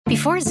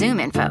Before Zoom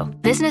Info,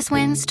 business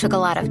wins took a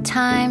lot of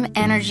time,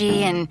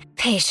 energy, and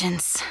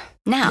patience.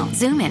 Now,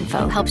 Zoom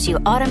Info helps you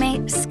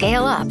automate,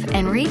 scale up,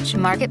 and reach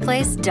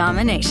marketplace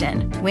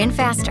domination. Win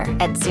faster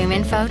at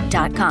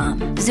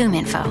zoominfo.com. Zoom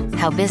Info,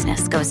 how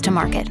business goes to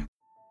market.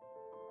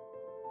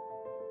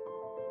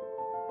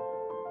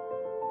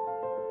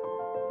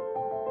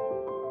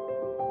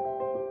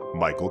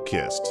 Michael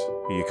Kist.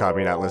 You caught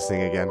me not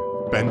listening again?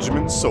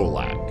 Benjamin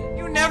Solak.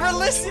 You never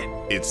listen!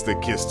 It's the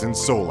Kist and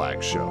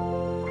Solak Show,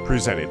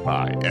 presented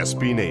by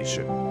SB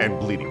Nation and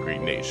Bleeding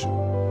Green Nation.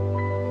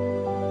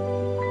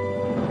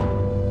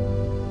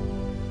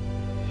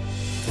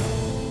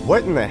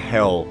 What in the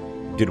hell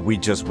did we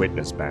just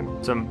witness,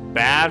 Ben? Some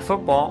bad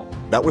football.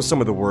 That was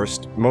some of the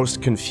worst,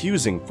 most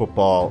confusing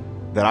football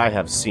that I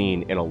have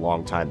seen in a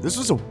long time. This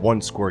was a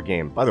one-score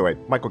game. By the way,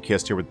 Michael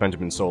Kist here with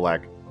Benjamin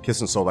Solak.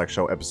 Kist and Solak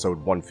Show, episode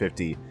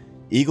 150.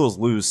 Eagles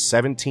lose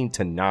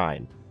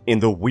 17-9 in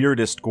the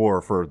weirdest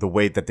score for the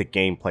way that the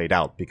game played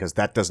out, because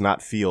that does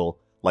not feel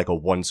like a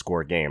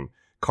one-score game.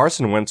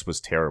 Carson Wentz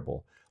was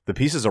terrible. The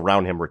pieces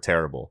around him were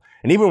terrible.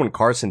 And even when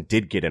Carson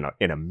did get in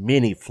a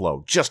mini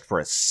flow, just for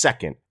a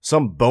second,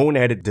 some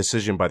boneheaded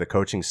decision by the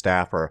coaching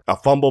staff or a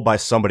fumble by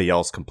somebody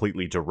else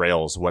completely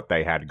derails what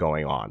they had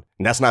going on.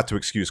 And that's not to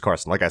excuse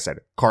Carson. Like I said,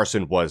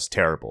 Carson was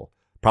terrible.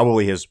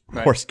 Probably his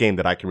worst game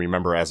that I can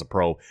remember as a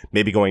pro,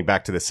 maybe going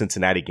back to the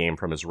Cincinnati game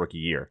from his rookie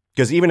year.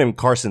 Because even in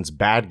Carson's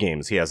bad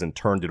games, he hasn't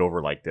turned it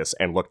over like this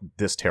and looked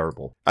this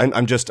terrible.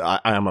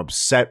 I'm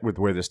upset with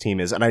where this team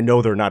is, and I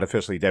know they're not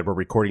officially dead. We're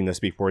recording this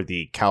before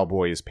the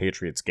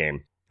Cowboys-Patriots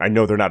game. I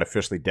know they're not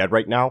officially dead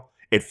right now.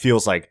 It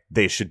feels like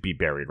they should be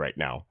buried right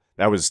now.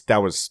 That was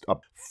a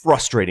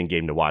frustrating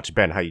game to watch.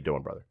 Ben, how you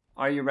doing, brother?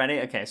 Are you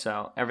ready? Okay,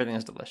 so everything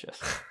is delicious.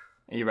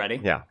 Are you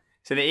ready? Yeah.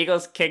 So the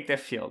Eagles kicked a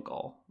field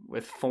goal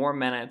with 7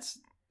 minutes,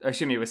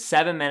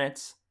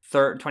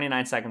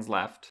 29 seconds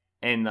left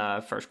in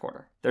the first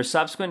quarter. Their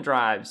subsequent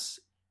drives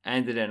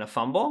ended in a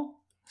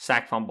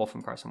sack fumble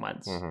from Carson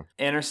Wentz. Mm-hmm.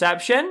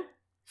 Interception,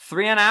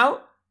 3 and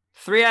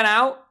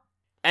out,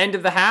 end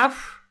of the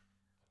half,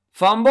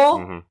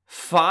 fumble,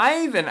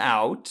 5 and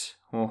out,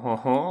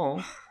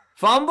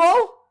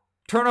 fumble,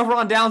 turnover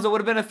on downs. It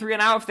would have been a 3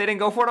 and out if they didn't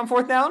go for it on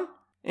fourth down.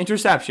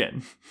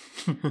 Interception.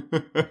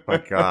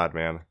 My God,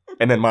 man.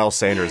 And then Miles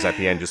Sanders at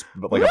the end, just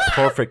like a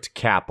perfect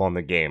cap on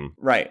the game.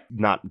 Right.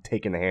 Not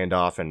taking the hand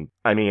off. And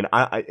I mean,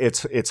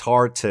 it's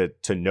hard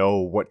to know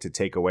what to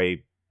take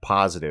away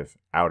positive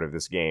out of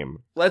this game.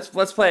 Let's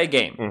play a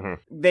game.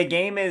 Mm-hmm. The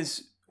game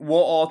is, we'll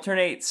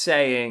alternate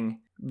saying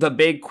the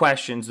big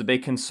questions, the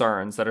big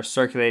concerns that are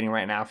circulating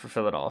right now for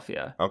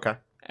Philadelphia. Okay.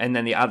 And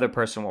then the other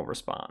person will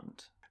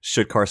respond.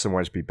 Should Carson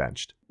Wentz be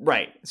benched?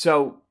 Right.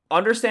 So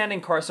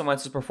understanding Carson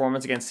Wentz's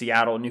performance against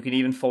Seattle, and you can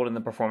even fold in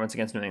the performance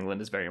against New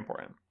England, is very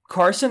important.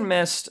 Carson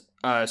missed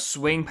a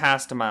swing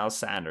pass to Miles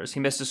Sanders. He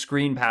missed a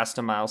screen pass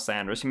to Miles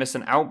Sanders. He missed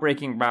an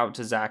outbreaking route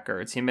to Zach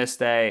Ertz. He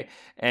missed a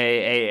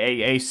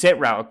sit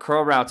route, a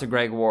curl route to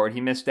Greg Ward.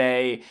 He missed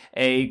a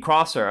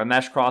crosser, a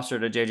mesh crosser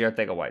to J.J.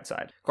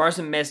 Arcega-Whiteside.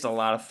 Carson missed a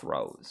lot of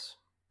throws.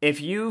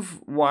 If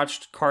you've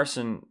watched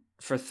Carson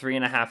for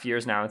 3.5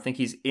 years now and think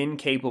he's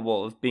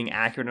incapable of being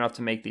accurate enough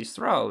to make these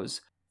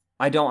throws,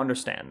 I don't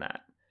understand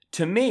that.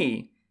 To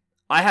me,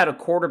 I had a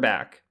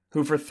quarterback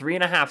who for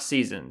 3.5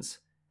 seasons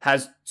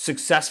has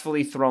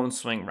successfully thrown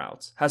swing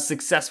routes, has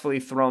successfully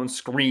thrown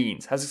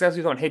screens, has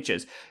successfully thrown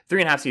hitches.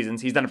 3.5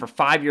 seasons. He's done it for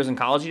 5 years in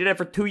college. He did it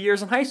for 2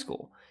 years in high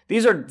school.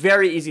 These are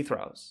very easy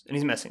throws, and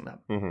he's missing them.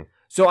 Mm-hmm.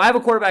 So I have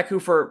a quarterback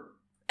who for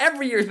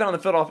every year he's been on the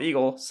Philadelphia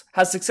Eagles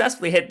has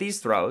successfully hit these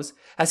throws,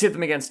 has hit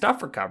them against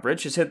tougher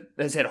coverage, has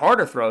hit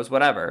harder throws,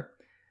 whatever.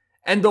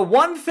 And the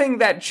one thing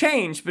that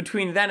changed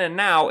between then and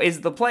now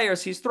is the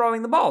players he's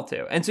throwing the ball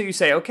to. And so you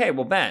say, okay,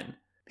 well, Ben,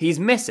 he's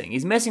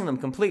missing them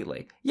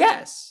completely.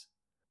 Yes,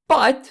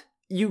 but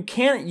you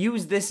can't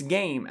use this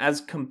game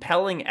as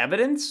compelling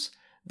evidence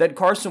that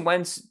Carson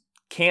Wentz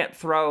can't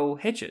throw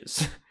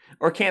hitches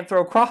or can't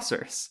throw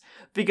crossers,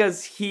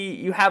 because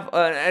you have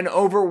an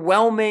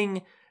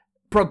overwhelming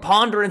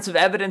preponderance of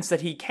evidence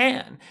that he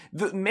can.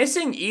 The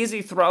missing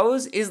easy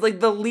throws is like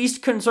the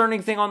least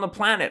concerning thing on the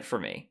planet for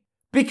me,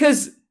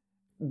 because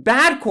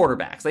bad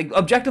quarterbacks, like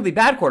objectively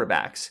bad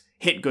quarterbacks,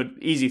 hit good,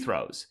 easy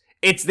throws.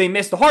 They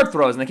miss the hard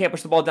throws, and they can't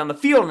push the ball down the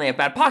field, and they have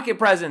bad pocket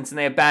presence, and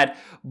they have bad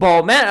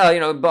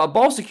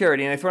ball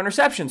security, and they throw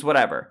interceptions,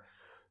 whatever.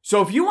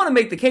 So if you want to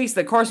make the case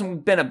that Carson has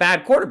been a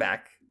bad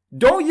quarterback,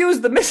 don't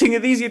use the missing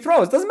of easy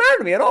throws. It doesn't matter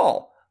to me at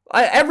all.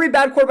 Every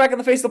bad quarterback on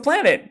the face of the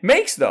planet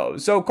makes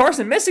those. So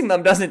Carson missing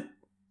them doesn't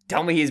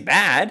tell me he's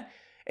bad.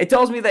 It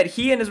tells me that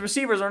he and his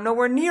receivers are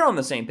nowhere near on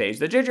the same page.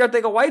 The J.J.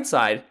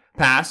 Arcega-Whiteside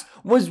pass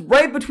was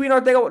right between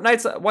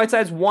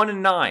Arcega-Whiteside's 1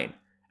 and 9.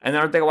 And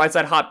then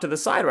Arcega-Whiteside hopped to the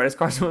side right as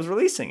Carson was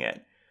releasing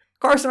it.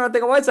 Carson and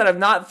Arcega-Whiteside have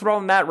not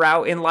thrown that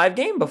route in live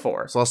game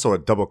before. It's also a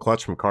double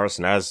clutch from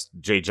Carson as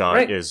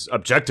J.J. is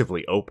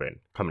objectively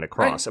open coming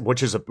across,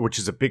 which is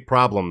a big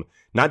problem.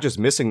 Not just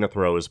missing the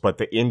throws, but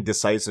the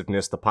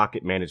indecisiveness, the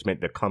pocket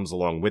management that comes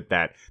along with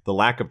that, the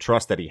lack of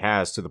trust that he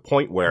has to the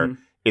point where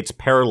it's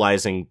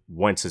paralyzing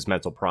Wentz's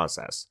mental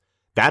process.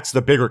 That's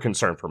the bigger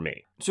concern for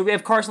me. So we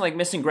have Carson like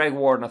missing Greg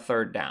Ward on a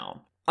third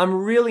down.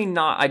 I'm really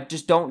not. I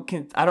just don't.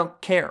 I don't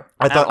care.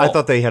 I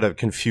thought they had a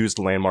confused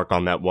landmark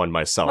on that one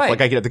myself. Right.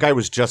 Like I get it. The guy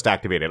was just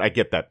activated. I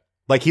get that.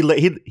 Like he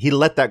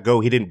let that go.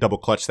 He didn't double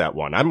clutch that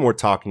one. I'm more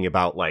talking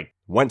about like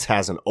Wentz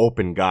has an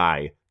open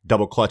guy,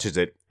 double clutches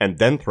it, and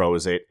then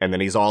throws it, and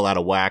then he's all out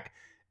of whack.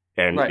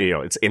 And, right.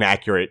 It's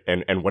inaccurate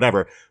and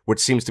whatever, which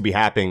seems to be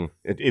happening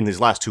in these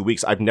last 2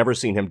 weeks. I've never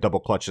seen him double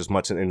clutch as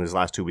much in these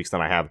last 2 weeks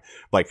than I have,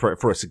 like,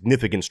 for a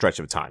significant stretch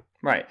of time.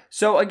 Right.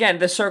 So, again,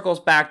 this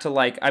circles back to,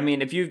 like, I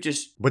mean, if you've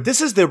just... But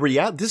this is the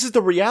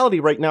reality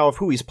right now of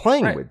who he's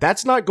playing right. with.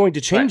 That's not going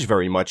to change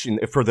very much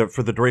for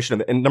the duration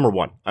of it. And number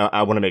one,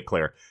 I want to make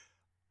clear,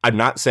 I'm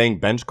not saying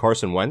bench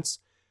Carson Wentz.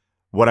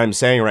 What I'm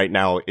saying right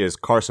now is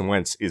Carson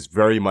Wentz is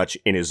very much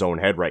in his own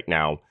head right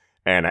now.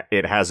 And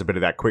it has a bit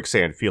of that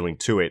quicksand feeling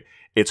to it.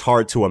 It's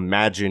hard to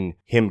imagine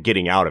him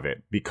getting out of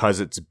it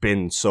because it's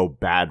been so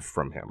bad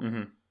from him.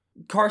 Mm-hmm.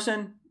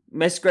 Carson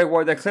missed Greg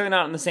Ward. They're clearly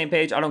not on the same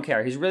page. I don't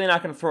care. He's really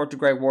not going to throw it to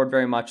Greg Ward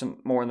very much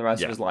more in the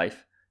rest of his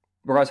life,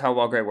 regardless of how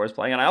well Greg Ward is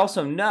playing. And I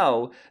also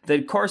know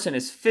that Carson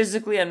is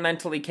physically and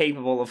mentally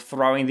capable of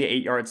throwing the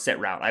 8-yard sit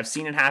route. I've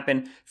seen it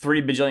happen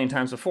 3 bajillion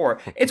times before.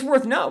 It's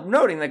worth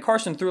noting that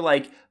Carson threw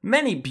like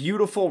many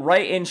beautiful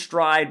right in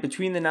stride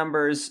between the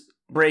numbers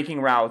breaking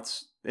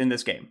routes in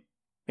this game.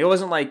 It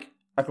wasn't like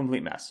a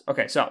complete mess.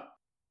 Okay, so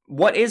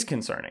what is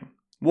concerning?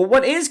 Well,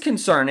 what is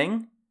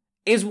concerning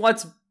is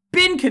what's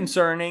been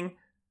concerning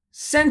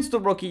since the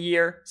rookie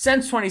year,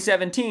 since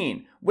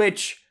 2017,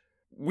 which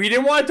we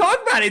didn't want to talk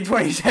about in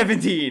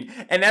 2017.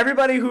 And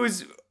everybody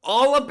who's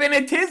all up in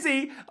a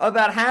tizzy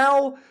about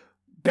how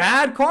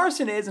bad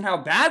Carson is and how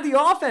bad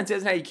the offense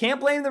is and how you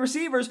can't blame the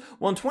receivers.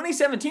 Well, in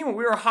 2017, when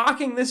we were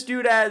hawking this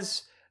dude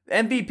as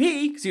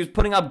MVP, because he was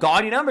putting up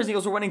gaudy numbers,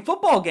 Eagles were winning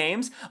football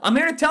games, I'm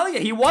here to tell you,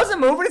 he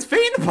wasn't moving his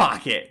feet in the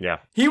pocket. Yeah.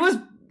 He was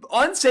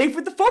unsafe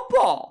with the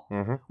football.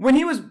 Mm-hmm.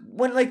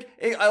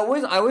 I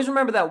always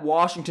remember that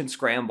Washington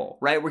scramble,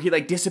 right? Where he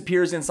like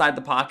disappears inside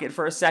the pocket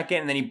for a second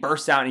and then he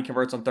bursts out and he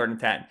converts on 3rd and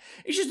 10.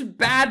 It's just a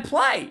bad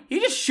play. He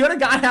just should have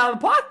gotten out of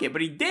the pocket,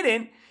 but he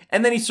didn't.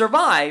 And then he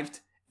survived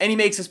and he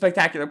makes a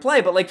spectacular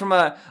play. But like from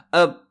a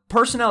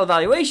personnel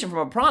evaluation,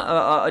 from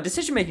a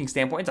decision-making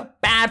standpoint, it's a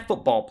bad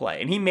football play.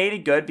 And he made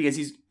it good because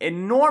he's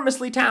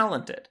enormously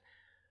talented.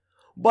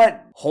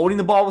 But holding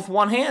the ball with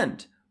one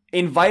hand,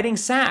 inviting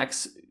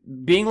sacks,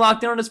 being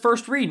locked in on his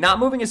first read, not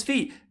moving his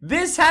feet.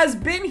 This has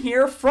been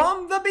here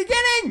from the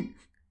beginning.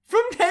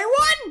 From day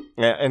one.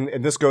 Yeah,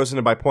 and this goes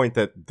into my point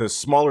that the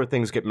smaller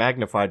things get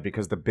magnified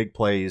because the big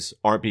plays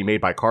aren't being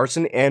made by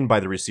Carson and by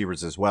the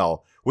receivers as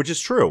well, which is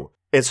true.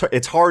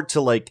 It's hard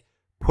to like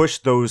push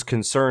those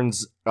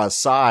concerns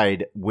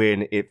aside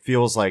when it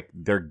feels like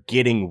they're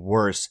getting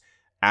worse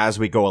as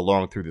we go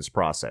along through this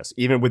process,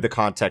 even with the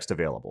context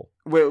available.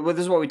 Well, this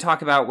is what we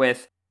talk about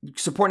with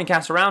supporting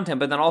cast around him,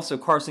 but then also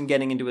Carson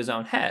getting into his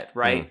own head,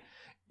 right? Mm.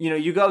 You know,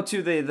 you go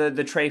to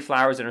the Trey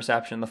Flowers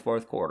interception in the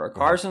 4th quarter.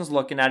 Carson's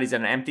looking at, he's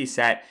in an empty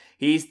set.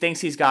 He thinks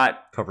he's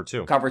got cover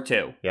two.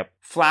 Yep.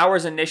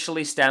 Flowers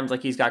initially stems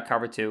like he's got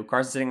cover 2.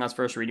 Carson's sitting on his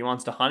first read. He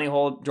wants to honey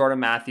hole Jordan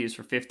Matthews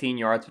for 15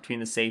 yards between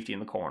the safety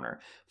and the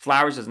corner.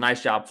 Flowers does a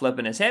nice job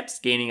flipping his hips,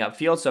 gaining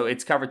upfield, so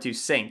it's cover 2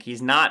 sink.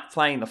 He's not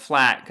playing the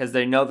flat because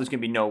they know there's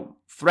going to be no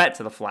threat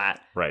to the flat.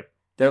 Right.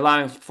 They're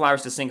allowing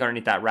Flowers to sink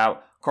underneath that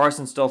route.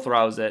 Carson still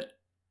throws it.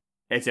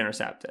 It's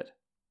intercepted.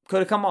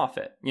 Could have come off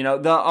it. You know,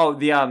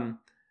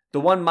 the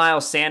one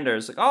Miles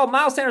Sanders, like,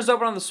 Miles Sanders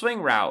open on the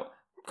swing route.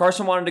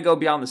 Carson wanted to go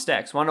beyond the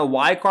sticks. Want to know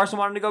why Carson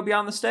wanted to go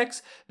beyond the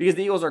sticks? Because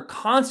the Eagles are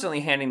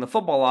constantly handing the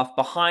football off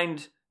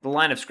behind the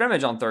line of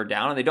scrimmage on 3rd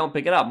down, and they don't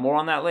pick it up. More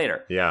on that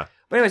later. Yeah.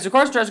 But anyway, so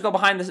Carson tries to go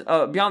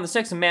beyond the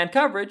sticks in man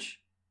coverage,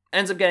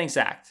 ends up getting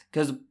sacked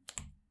because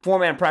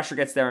 4-man pressure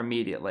gets there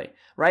immediately,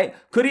 right?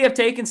 Could he have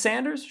taken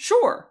Sanders?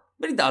 Sure,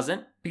 but he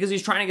doesn't because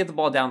he's trying to get the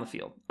ball down the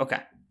field. Okay.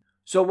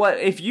 So what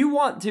if you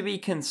want to be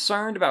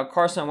concerned about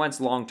Carson Wentz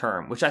long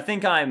term, which I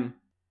think I'm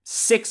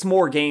 6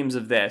 more games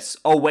of this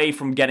away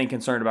from getting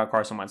concerned about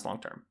Carson Wentz long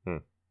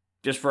term.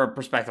 Just for a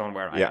perspective on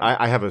where I am.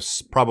 I have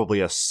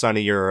probably a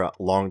sunnier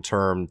long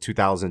term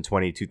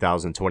 2020,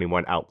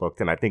 2021 outlook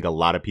than I think a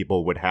lot of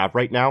people would have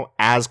right now,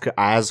 as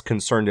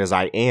concerned as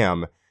I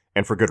am,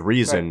 and for good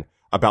reason. Right.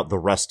 About the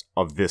rest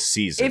of this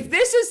season. If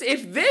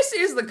this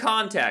is the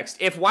context,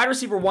 if wide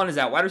receiver 1 is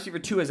out, wide receiver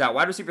 2 is out,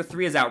 wide receiver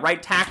 3 is out,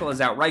 right tackle is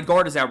out, right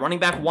guard is out, running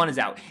back 1 is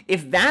out.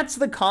 If that's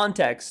the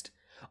context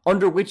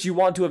under which you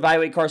want to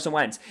evaluate Carson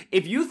Wentz,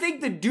 if you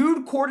think the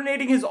dude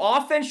coordinating his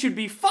offense should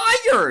be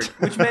fired,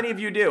 which many of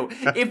you do,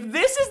 if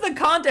this is the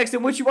context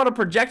in which you want to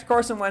project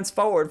Carson Wentz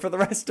forward for the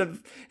rest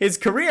of his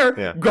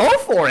career, go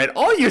for it.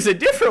 I'll use a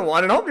different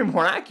one and I'll be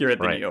more accurate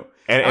than you.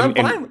 And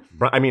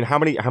I mean, how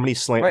many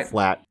slant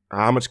flat?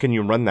 How much can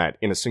you run that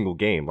in a single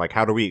game? Like,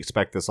 how do we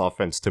expect this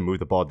offense to move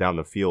the ball down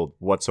the field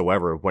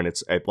whatsoever when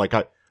it's like,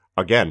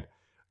 again,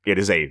 it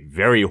is a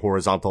very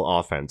horizontal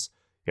offense.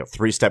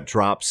 3-step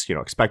drops.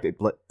 Expect it.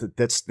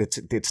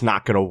 It's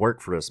not going to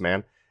work for us,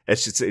 man.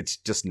 It's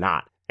just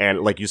not. And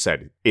like you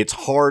said, it's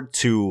hard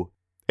to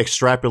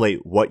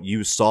extrapolate what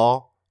you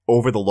saw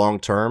over the long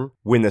term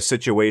when the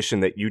situation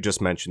that you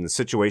just mentioned, the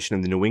situation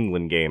in the New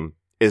England game,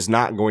 is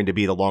not going to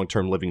be the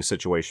long-term living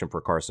situation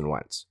for Carson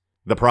Wentz.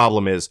 The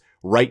problem is,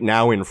 right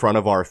now in front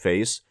of our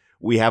face,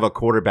 we have a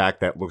quarterback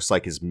that looks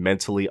like is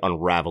mentally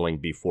unraveling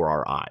before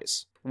our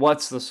eyes.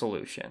 What's the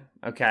solution?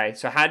 Okay,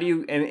 so how do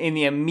you, in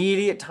the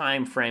immediate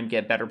time frame,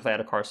 get better play out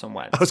of Carson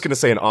Wentz? I was going to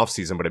say an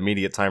offseason, but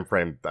immediate time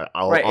frame,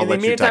 I'll in the let you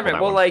immediate time tackle frame.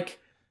 that Well, one. like,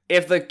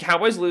 if the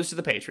Cowboys lose to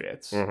the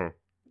Patriots, Mm-hmm.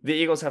 the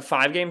Eagles have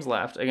 5 games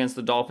left against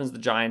the Dolphins, the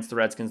Giants, the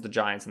Redskins, the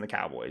Giants, and the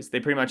Cowboys. They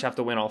pretty much have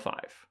to win all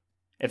 5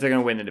 if they're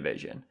going to win the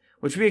division,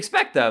 which we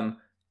expect them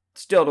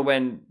still to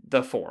win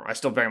the 4. I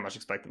still very much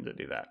expect them to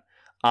do that.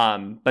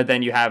 But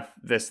then you have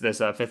this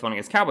 5th one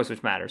against Cowboys,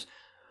 which matters.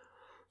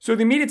 So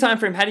the immediate time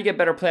frame, how do you get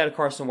better play out of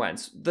Carson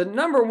Wentz? The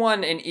number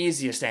one and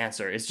easiest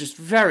answer is just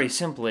very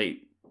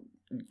simply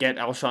get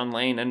Alshon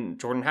Lane and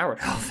Jordan Howard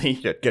healthy.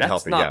 Get That's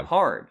healthy, not yeah.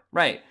 hard,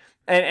 right?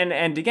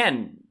 And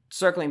again,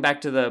 circling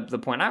back to the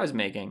point I was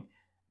making,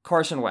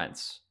 Carson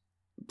Wentz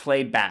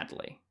played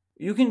badly.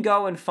 You can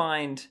go and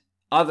find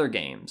other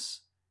games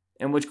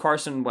in which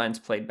Carson Wentz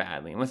played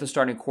badly and with the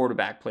starting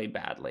quarterback played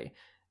badly.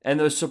 And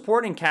the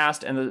supporting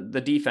cast and the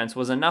defense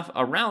was enough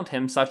around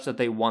him such that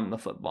they won the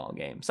football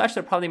game, such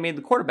that probably made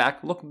the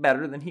quarterback look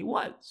better than he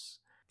was.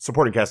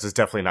 Supporting cast is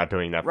definitely not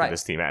doing that for Right.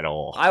 this team at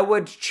all. I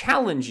would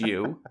challenge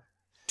you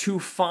to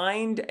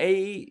find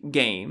a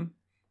game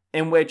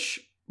in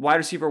which wide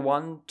receiver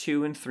 1,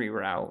 2, and 3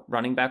 were out,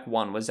 running back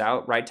 1 was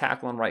out, right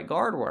tackle and right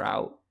guard were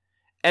out,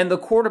 and the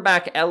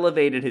quarterback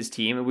elevated his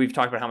team, and we've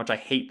talked about how much I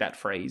hate that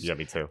phrase. Yeah,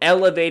 me too.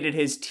 Elevated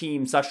his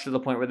team such to the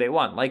point where they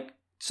won. Like,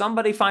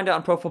 somebody find out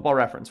on Pro Football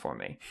Reference for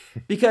me.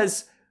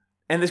 Because,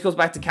 and this goes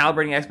back to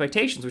calibrating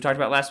expectations we talked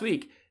about last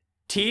week,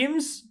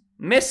 teams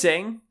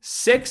missing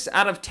 6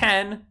 out of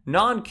 10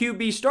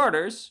 non-QB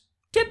starters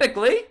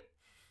typically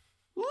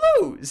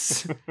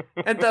lose.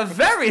 At the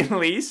very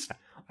least,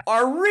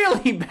 are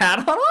really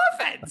bad on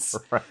offense.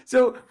 Right.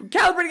 So,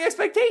 calibrating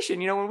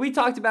expectation. You know, when we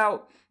talked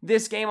about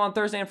this game on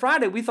Thursday and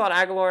Friday, we thought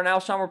Aguilar and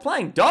Alshon were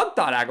playing. Doug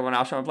thought Aguilar and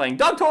Alshon were playing.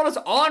 Doug told us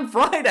on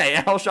Friday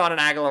Alshon and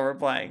Aguilar were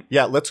playing.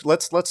 Yeah, let's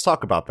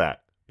talk about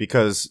that,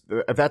 because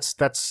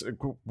that's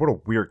what a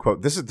weird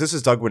quote. This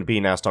is Doug when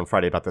being asked on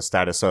Friday about the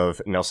status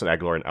of Nelson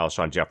Aguilar and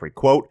Alshon Jeffrey.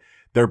 Quote,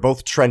 "They're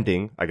both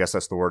trending, I guess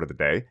that's the word of the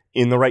day,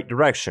 in the right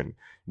direction.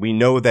 We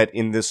know that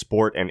in this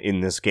sport and in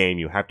this game,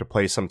 you have to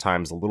play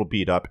sometimes a little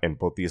beat up, and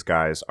both these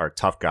guys are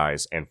tough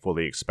guys and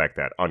fully expect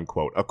that,"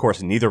 unquote. Of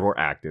course, neither were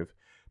active.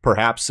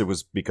 Perhaps it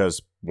was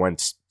because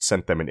Wentz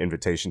sent them an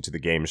invitation to the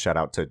game. Shout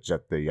out to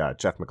the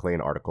Jeff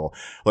McLean article.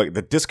 Like,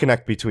 the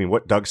disconnect between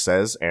what Doug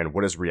says and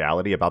what is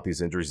reality about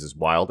these injuries is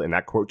wild, and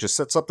that quote just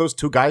sets up those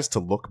two guys to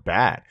look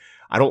bad.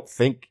 I don't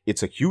think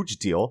it's a huge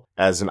deal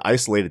as an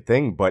isolated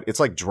thing, but it's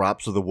like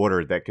drops of the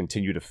water that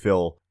continue to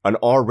fill an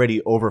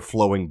already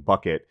overflowing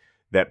bucket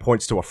that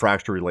points to a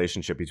fractured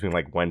relationship between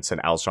like Wentz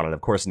and Alshon. And of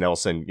course,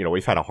 Nelson, you know,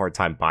 we've had a hard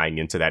time buying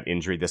into that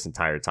injury this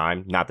entire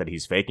time. Not that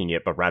he's faking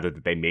it, but rather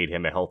that they made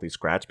him a healthy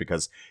scratch,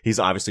 because he's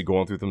obviously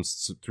going through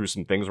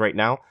some things right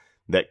now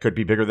that could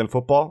be bigger than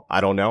football.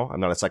 I don't know. I'm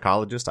not a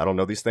psychologist. I don't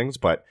know these things.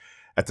 But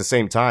at the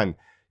same time,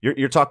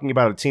 you're talking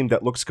about a team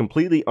that looks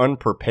completely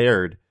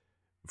unprepared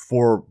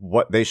for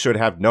what they should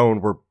have known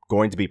were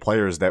going to be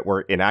players that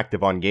were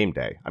inactive on game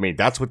day. I mean,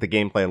 that's what the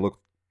game plan looked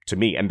to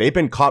me. And they've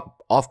been caught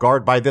off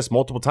guard by this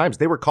multiple times.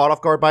 They were caught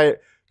off guard by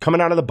it coming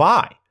out of the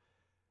bye.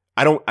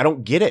 I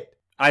don't get it.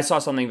 I saw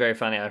something very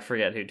funny. I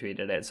forget who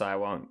tweeted it, so I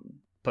won't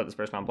put this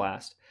person on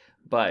blast.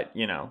 But,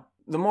 you know,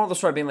 the moral of the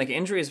story being, like,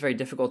 injury is very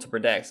difficult to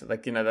predict.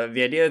 Like, you know,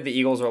 the idea that the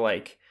Eagles are,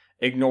 like,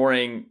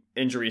 ignoring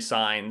injury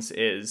signs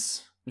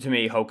is, to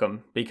me,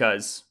 hokum,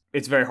 because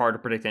it's very hard to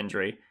predict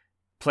injury.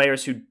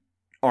 Players who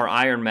are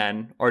Iron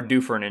Men are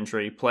due for an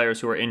injury.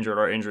 Players who are injured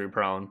are injury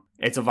prone.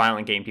 It's a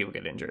violent game. People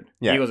get injured.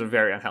 Yeah. The Eagles are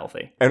very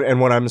unhealthy. And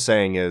what I'm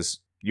saying is,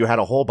 you had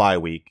a whole bye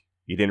week.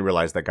 You didn't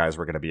realize that guys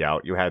were going to be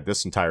out. You had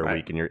this entire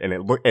Right. week,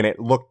 and it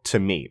looked to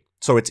me.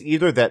 So it's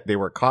either that they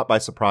were caught by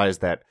surprise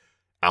that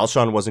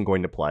Alshon wasn't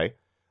going to play.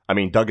 I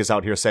mean, Doug is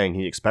out here saying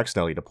he expects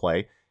Nelly to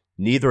play.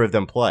 Neither of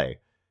them play.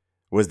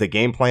 Was the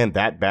game plan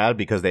that bad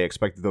because they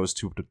expected those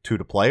two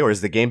to play, or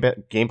is the game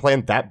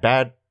plan that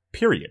bad?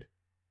 Period.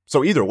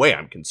 So either way,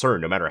 I'm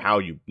concerned. No matter how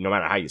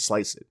you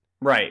slice it.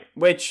 Right.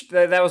 Which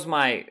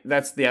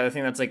that's the other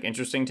thing that's like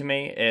interesting to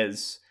me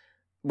is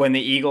when the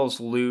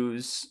Eagles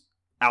lose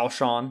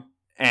Alshon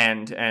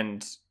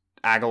and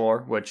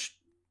Aguilar, which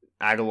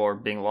Aguilar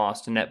being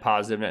lost, net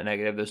positive, net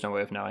negative, there's no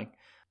way of knowing.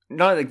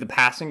 Not like the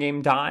passing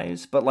game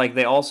dies, but like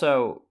they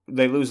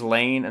lose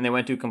Lane and they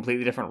went to a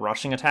completely different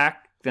rushing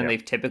attack than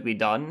they've typically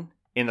done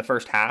in the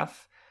first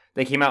half.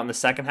 They came out in the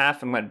second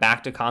half and went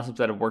back to concepts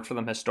that have worked for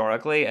them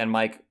historically. And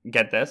Mike,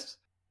 get this,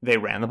 they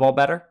ran the ball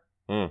better.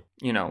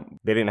 You know,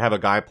 they didn't have a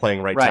guy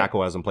playing right Right.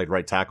 tackle, hasn't played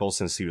right tackle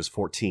since he was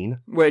 14.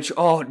 which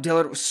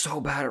Dillard was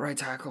so bad at right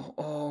tackle.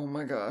 Oh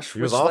my gosh,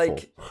 He was awful.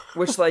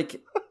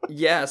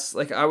 Yes,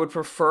 like I would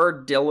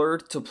prefer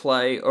Dillard to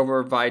play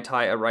over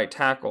Vaitai at right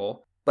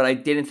tackle, but I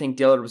didn't think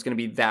Dillard was going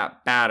to be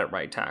that bad at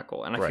right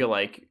tackle, and I Right. feel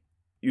like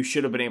you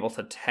should have been able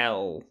to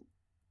tell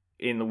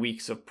in the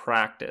weeks of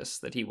practice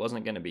that he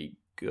wasn't going to be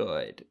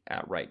good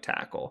at right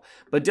tackle.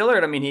 But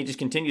Dillard, I mean, he just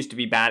continues to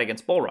be bad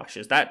against bull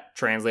rushes. That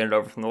translated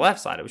over from the left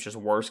side. It was just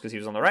worse because he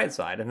was on the right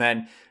side. And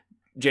then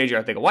J.J.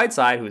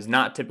 Arcega-Whiteside, who is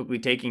not typically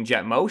taking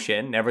jet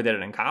motion, never did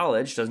it in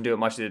college, doesn't do it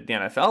much at the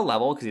NFL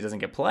level because he doesn't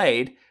get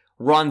played,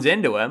 runs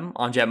into him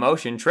on jet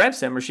motion,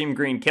 trips him, Rasheem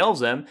Green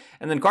kills him,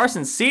 and then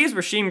Carson sees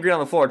Rasheem Green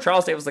on the floor.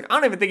 Charles Davis like, I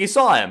don't even think he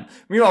saw him.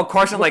 Meanwhile,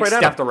 Carson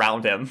stepped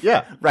around him.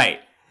 Yeah. Right.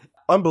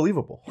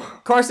 Unbelievable.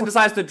 Carson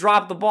decides to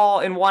drop the ball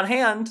in one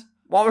hand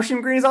while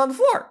Rasheem Green is on the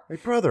floor. Hey,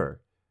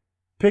 brother,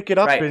 pick it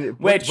up. Right. And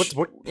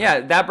What? Yeah,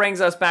 that brings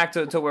us back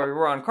to where we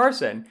were on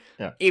Carson.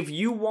 Yeah. If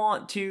you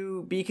want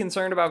to be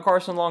concerned about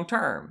Carson long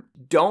term,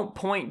 don't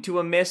point to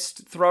a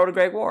missed throw to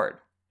Greg Ward.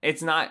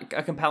 It's not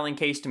a compelling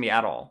case to me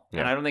at all.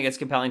 Yeah. And I don't think it's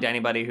compelling to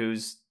anybody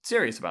who's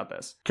serious about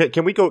this.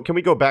 Can we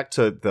go back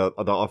to the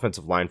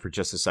offensive line for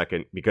just a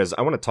second? Because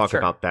I want to talk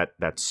about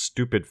that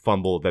stupid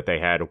fumble that they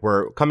had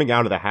where coming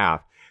out of the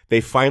half,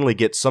 they finally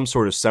get some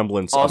sort of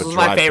semblance of a drive going.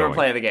 This is my favorite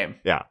play of the game.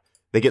 Yeah.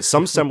 They get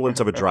some semblance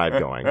of a drive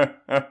going.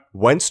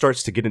 Wentz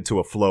starts to get into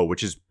a flow,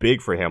 which is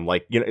big for him.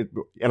 Like, you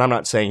know, and I'm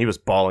not saying he was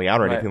balling out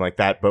or anything like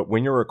that, but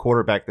when you're a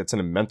quarterback that's in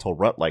a mental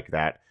rut like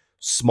that,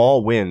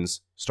 small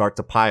wins start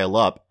to pile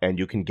up and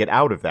you can get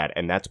out of that.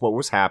 And that's what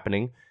was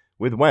happening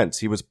with Wentz.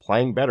 He was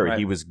playing better. Right.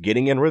 He was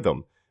getting in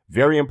rhythm.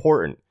 Very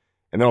important.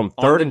 And then on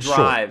third and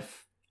drive,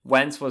 short,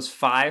 Wentz was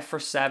 5 for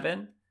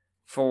 7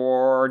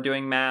 for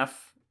doing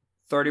math,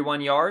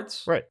 31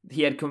 yards. Right.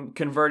 He had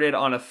converted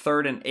on a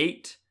 3rd and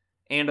 8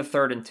 and a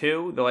 3rd and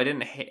 2, though I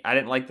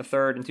didn't like the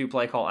 3rd and 2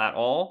 play call at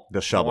all.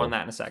 The shovel. More on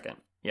that in a second.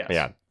 Yes.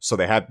 Yeah. So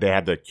they had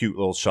the cute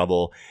little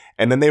shovel,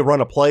 and then they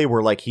run a play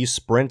where like he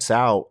sprints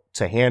out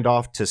to hand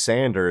off to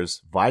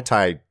Sanders.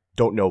 Vaitai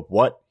don't know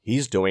what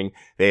he's doing.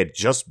 They had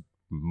just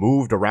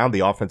moved around the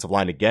offensive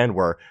line again,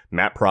 where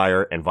Matt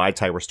Pryor and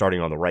Vaitai were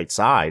starting on the right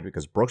side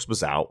because Brooks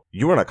was out.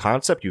 You run a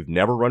concept you've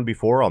never run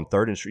before on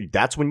 3rd and short.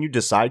 That's when you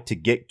decide to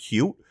get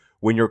cute.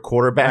 When your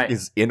quarterback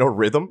is in a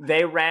rhythm.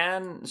 They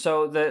ran,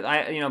 so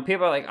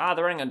people are like,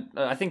 they're running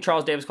I think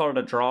Charles Davis called it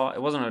a draw.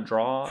 It wasn't a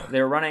draw.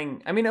 They were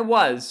running, I mean, it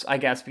was, I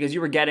guess, because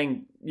you were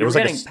getting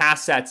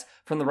pass sets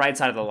from the right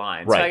side of the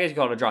line. Right. So I guess you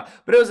call it a draw.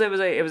 But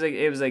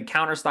it was a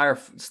counter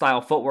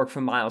style footwork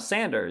from Miles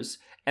Sanders.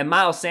 And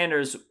Miles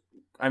Sanders,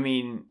 I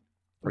mean,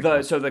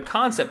 the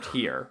concept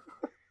here.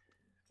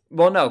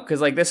 Well, no,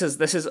 because like this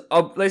is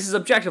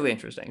objectively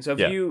interesting. So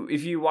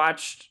if you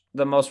watched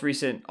the most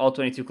recent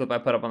All-22 clip I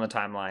put up on the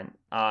timeline,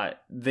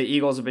 the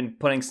Eagles have been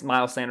putting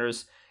Miles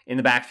Sanders in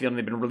the backfield, and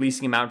they've been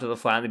releasing him out to the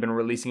flat, and they've been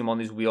releasing him on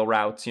these wheel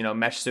routes,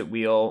 mesh sit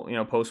wheel,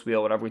 post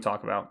wheel, whatever we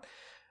talk about.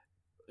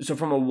 So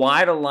from a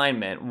wide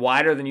alignment,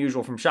 wider than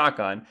usual from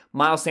shotgun,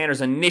 Miles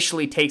Sanders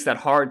initially takes that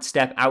hard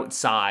step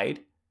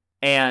outside,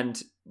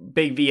 and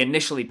Big V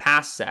initially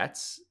pass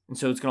sets, and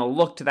so it's going to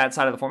look to that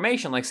side of the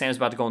formation like Sanders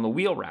about to go on the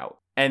wheel route.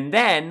 And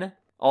then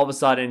all of a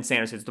sudden,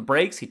 Sanders hits the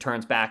brakes. He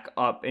turns back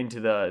up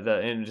into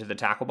the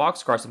tackle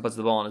box. Carson puts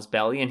the ball on his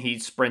belly, and he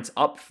sprints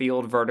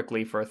upfield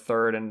vertically for a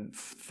 3rd and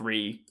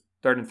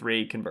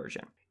 3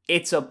 conversion.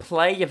 It's a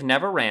play you've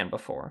never ran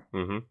before.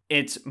 Mm-hmm.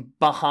 It's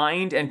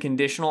behind and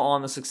conditional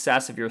on the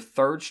success of your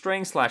 3rd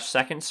string /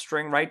 2nd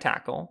string right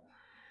tackle,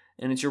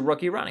 and it's your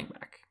rookie running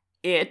back.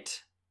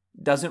 It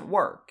doesn't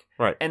work.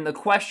 Right. And the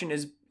question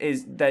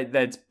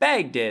that's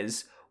begged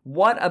is,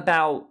 what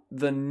about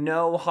the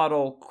no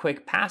huddle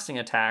quick passing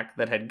attack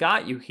that had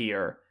got you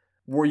here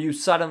were you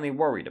suddenly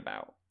worried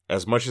about?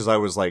 As much as I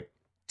was like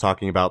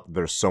talking about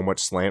there's so much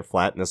slant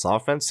flat in this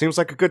offense, seems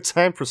like a good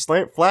time for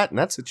slant flat in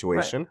that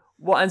situation. Right.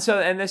 Well,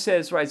 and this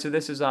is they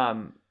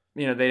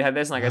had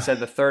this, and like I said,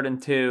 the 3rd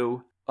and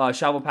 2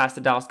 shovel pass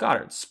to Dallas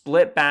Goedert.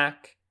 Split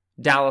back,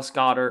 Dallas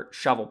Goedert,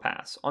 shovel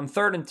pass. On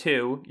 3rd and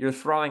 2, you're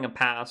throwing a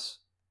pass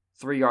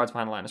 3 yards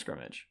behind the line of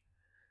scrimmage.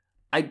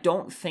 I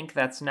don't think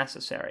that's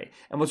necessary.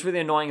 And what's really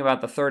annoying about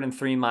the 3rd and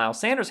 3 Miles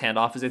Sanders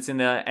handoff is it's in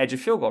the edge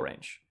of field goal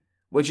range,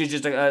 which is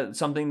just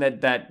something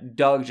that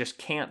Doug just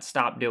can't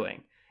stop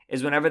doing.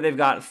 Is whenever they've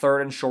got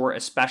 3rd and short,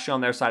 especially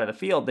on their side of the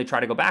field, they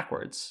try to go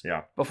backwards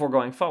before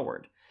going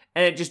forward.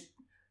 And it just,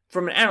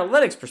 from an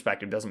analytics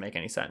perspective, doesn't make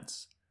any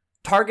sense.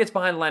 Targets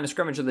behind the line of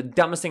scrimmage are the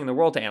dumbest thing in the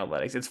world to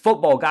analytics. It's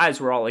football guys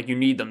who are all like, you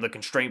need them, the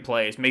constraint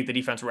plays, make the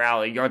defense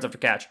rally, yards after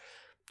catch.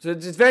 So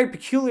it's very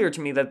peculiar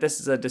to me that this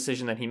is a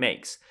decision that he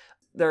makes.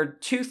 There are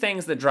 2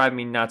 things that drive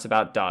me nuts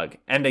about Doug.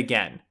 And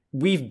again,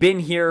 we've been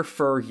here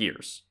for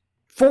years.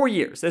 4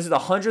 years. This is the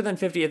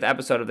 150th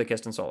episode of the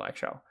Kist and Solak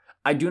Show.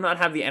 I do not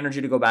have the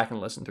energy to go back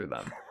and listen through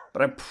them.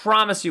 But I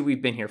promise you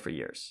we've been here for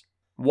years.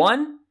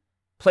 1,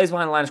 plays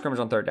behind the line of scrimmage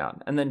on 3rd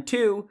down. And then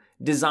 2,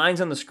 designs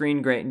on the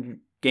screen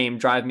game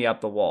drive me up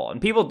the wall. And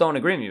people don't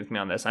agree with me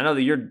on this. I know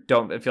that you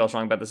don't feel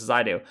strong about this as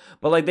I do.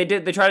 But like they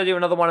try to do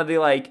another one of the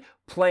like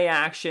play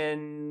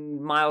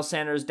action Miles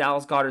Sanders,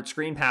 Dallas Goedert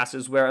screen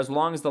passes where as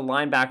long as the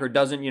linebacker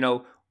doesn't,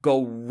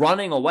 go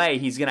running away,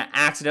 he's going to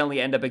accidentally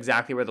end up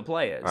exactly where the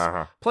play is.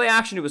 Uh-huh. Play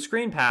action to a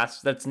screen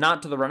pass that's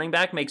not to the running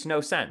back makes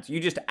no sense. You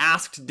just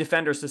asked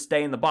defenders to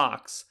stay in the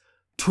box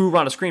to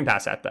run a screen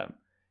pass at them.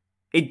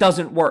 It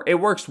doesn't work. It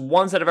works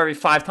once out of every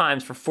 5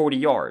 times for 40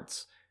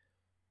 yards.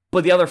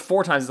 But the other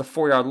 4 times is a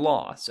 4-yard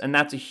loss, and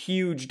that's a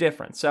huge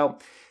difference. So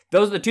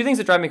those are the 2 things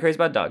that drive me crazy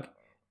about Doug.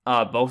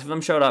 Both of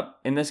them showed up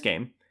in this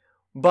game.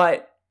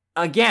 But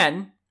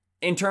again,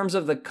 in terms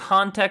of the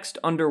context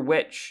under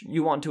which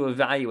you want to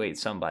evaluate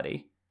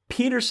somebody,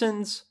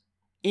 Peterson's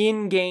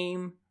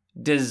in-game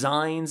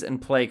designs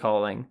and play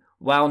calling,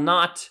 while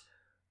not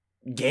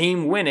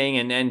game-winning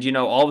and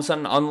all of a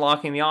sudden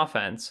unlocking the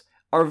offense,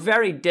 are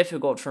very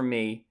difficult for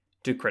me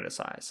to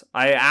criticize.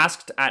 I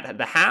asked at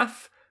the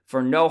half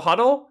for no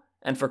huddle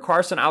and for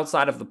Carson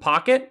outside of the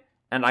pocket,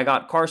 and I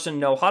got Carson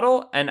no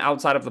huddle and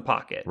outside of the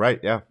pocket. Right,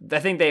 yeah. I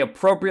think they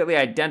appropriately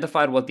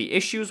identified what the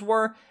issues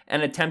were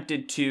and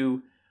attempted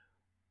to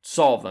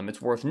solve them.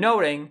 It's worth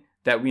noting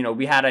that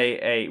we had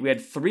we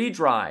had 3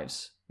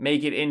 drives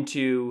make it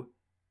into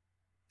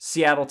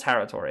Seattle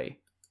territory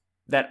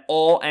that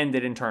all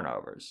ended in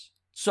turnovers.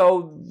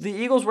 So the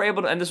Eagles were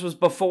able to, and this was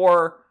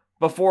before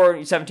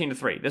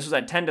 17-3. This was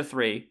at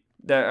 10-3.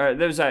 There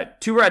was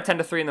 2 were at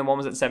 10-3, and then 1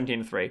 was at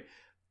 17-3.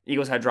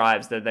 Eagles had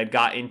drives that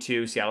got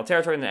into Seattle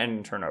territory and then ended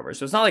in turnovers.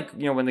 So it's not like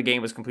when the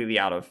game was completely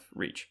out of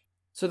reach.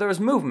 So there was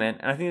movement,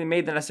 and I think they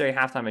made the necessary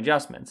halftime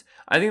adjustments.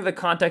 I think the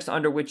context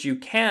under which you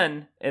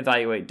can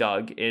evaluate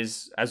Doug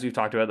is, as we've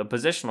talked about, the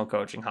positional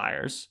coaching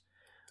hires.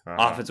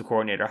 Offensive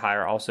coordinator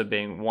hire also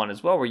being one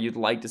as well, where you'd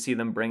like to see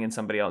them bring in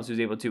somebody else who's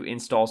able to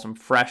install some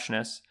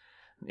freshness,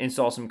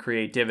 install some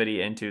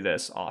creativity into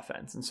this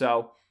offense. And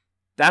so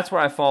that's where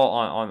I fall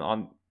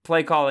on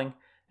play calling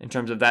in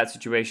terms of that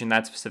situation,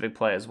 that specific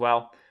play as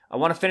well. I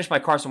want to finish my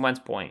Carson Wentz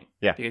point.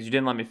 Yeah. Because you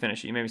didn't let me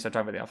finish it. You made me start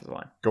talking about the offensive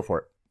line. Go for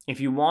it. If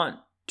you want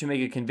to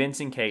make a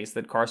convincing case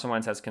that Carson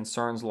Wentz has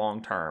concerns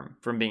long-term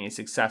from being a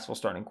successful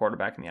starting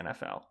quarterback in the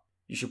NFL,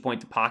 you should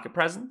point to pocket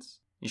presence.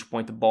 You should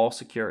point to ball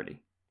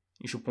security.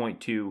 You should point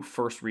to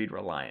first read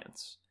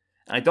reliance.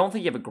 And I don't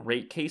think you have a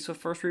great case with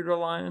first read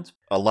reliance.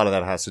 A lot of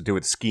that has to do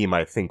with scheme,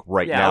 I think,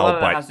 now. Yeah, a lot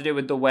of that has to do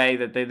with the way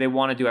that they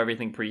want to do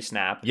everything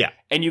pre-snap. Yeah.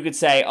 And you could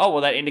say, oh,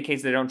 well, that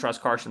indicates they don't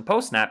trust Carson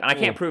post-snap. And I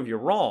can't prove you're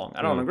wrong.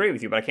 I don't agree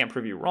with you, but I can't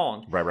prove you're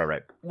wrong.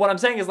 Right. What I'm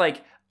saying is,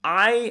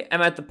 I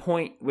am at the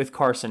point with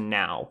Carson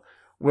now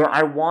where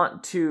I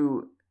want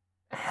to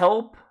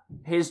help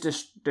his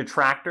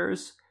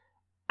detractors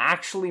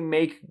actually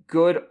make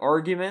good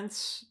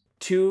arguments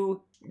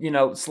to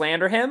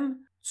slander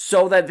him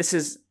so that this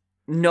is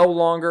no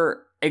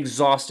longer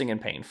exhausting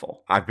and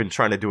painful. I've been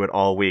trying to do it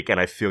all week, and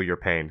I feel your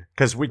pain.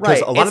 Because a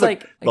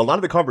lot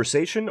of the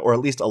conversation, or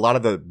at least a lot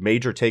of the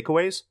major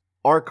takeaways,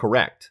 are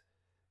correct.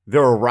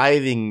 They're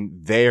arriving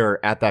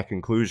there at that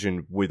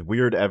conclusion with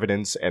weird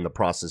evidence, and the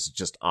process is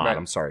just odd. Right.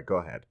 I'm sorry, go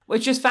ahead.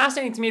 Which is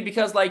fascinating to me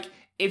because,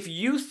 if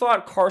you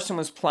thought Carson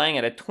was playing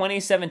at a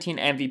 2017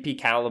 MVP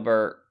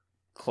caliber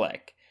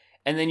click,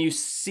 and then you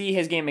see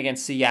his game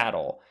against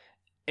Seattle,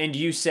 and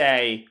you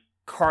say,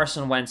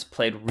 Carson Wentz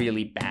played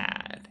really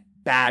bad.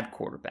 Bad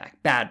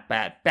quarterback.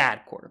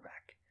 Bad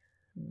quarterback.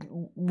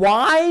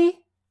 Why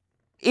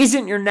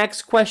isn't your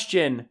next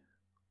question,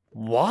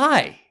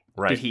 why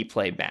did he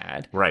play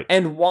bad? Right.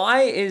 And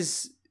why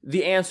is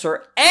the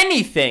answer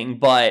anything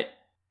but,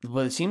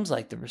 well, it seems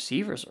like the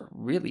receivers are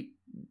really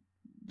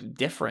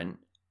different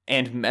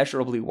and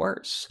measurably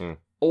worse.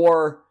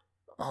 Or,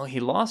 oh, he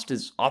lost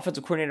his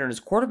offensive coordinator and his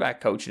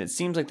quarterback coach, and it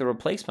seems like the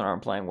replacement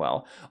aren't playing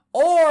well.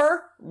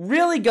 Or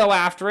really go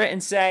after it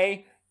and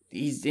say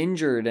he's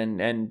injured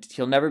and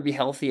he'll never be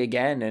healthy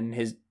again, and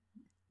his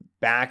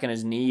back and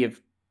his knee,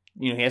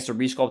 he has to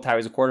resculpt how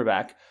he's a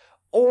quarterback.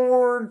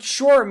 Or,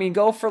 sure,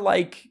 go for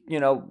Nick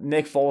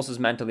Foles has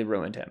mentally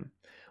ruined him.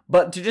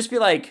 But to just be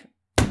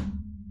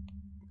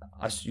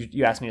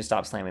you asked me to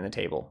stop slamming the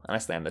table, and I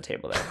slammed the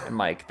table there. And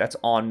Mike, that's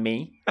on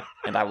me,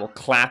 and I will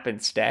clap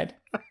instead.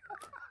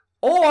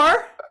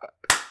 Or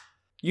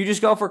you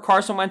just go for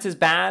Carson Wentz is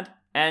bad,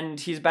 and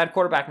he's a bad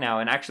quarterback now,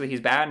 and actually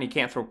he's bad, and he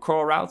can't throw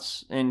curl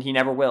routes, and he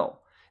never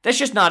will. That's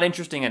just not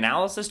interesting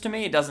analysis to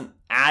me. It doesn't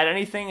add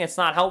anything. It's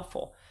not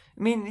helpful.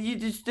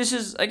 This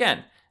is,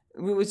 again,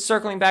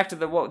 circling back to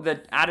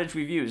the adage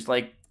we've used,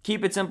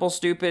 keep it simple,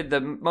 stupid. The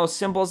most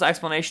simplest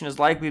explanation is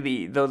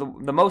likely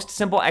the most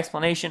simple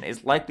explanation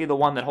is likely the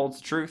one that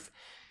holds the truth.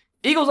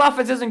 Eagles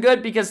offense isn't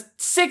good because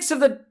 6 of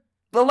the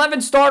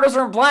 11 starters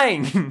aren't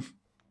playing.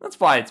 That's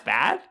why it's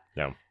bad.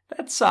 Yeah.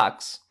 That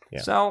sucks.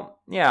 Yeah. So,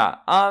 yeah.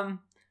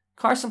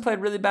 Carson played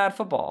really bad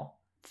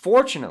football.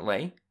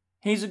 Fortunately,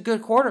 he's a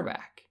good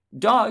quarterback.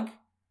 Doug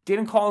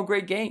didn't call a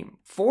great game.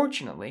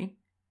 Fortunately,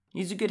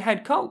 he's a good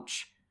head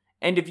coach.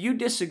 And if you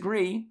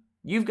disagree,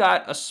 you've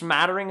got a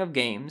smattering of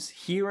games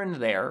here and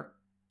there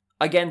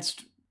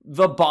against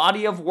the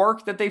body of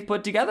work that they've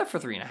put together for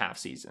 3.5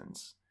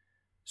 seasons.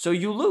 So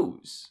you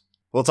lose.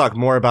 We'll talk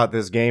more about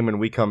this game when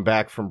we come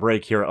back from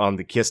break here on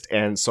the Kist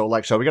and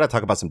Solak show. We got to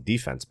talk about some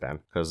defense, Ben,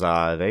 because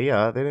they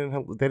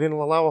didn't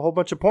allow a whole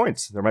bunch of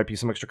points. There might be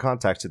some extra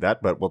context to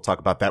that, but we'll talk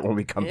about that when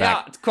we come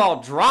back. Yeah, it's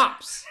called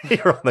drops.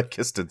 Here on the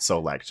Kist and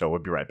Solak show. We'll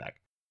be right back.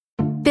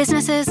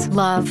 Businesses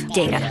love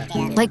data,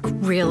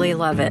 really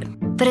love it.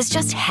 But is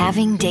just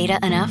having data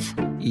enough?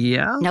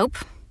 Yeah? Nope.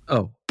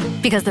 Oh.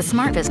 Because the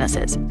smart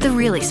businesses, the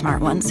really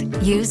smart ones,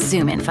 use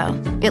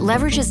ZoomInfo. It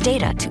leverages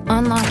data to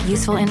unlock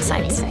useful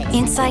insights.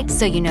 Insights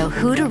so you know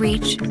who to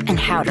reach and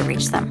how to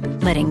reach them,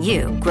 letting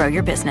you grow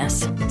your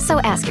business. So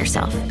ask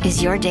yourself,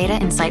 is your data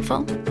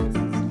insightful?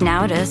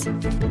 Now it is.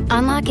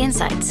 Unlock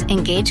insights,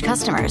 engage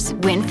customers,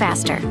 win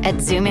faster at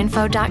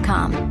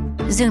ZoomInfo.com.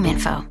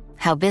 ZoomInfo,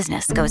 how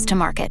business goes to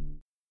market.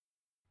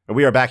 And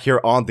we are back here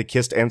on the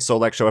Kist and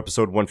Solak Show,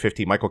 episode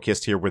 150. Michael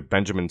Kist here with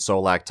Benjamin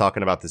Solak,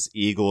 talking about this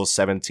Eagles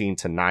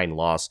 17-9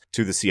 loss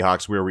to the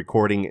Seahawks. We are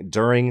recording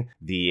during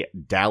the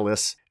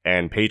Dallas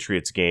and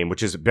Patriots game,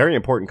 which is very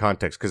important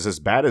context, because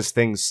as bad as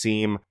things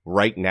seem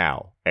right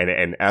now,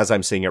 and as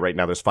I'm seeing it right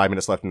now, there's 5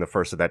 minutes left in the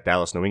first of that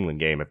Dallas-New England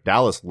game. If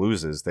Dallas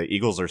loses, the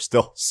Eagles are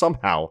still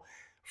somehow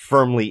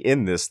firmly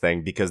in this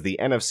thing, because the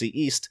NFC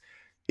East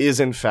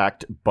is in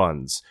fact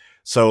buns.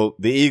 So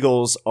the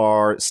Eagles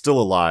are still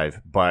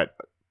alive, but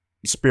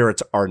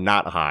spirits are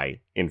not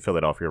high in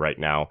Philadelphia right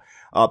now.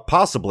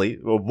 Possibly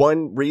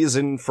one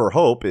reason for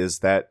hope is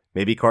that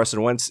maybe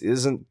Carson Wentz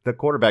isn't the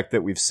quarterback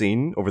that we've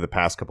seen over the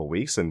past couple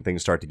weeks, and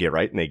things start to get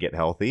right and they get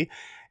healthy.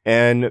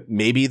 And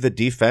maybe the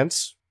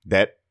defense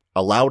that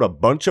allowed a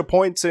bunch of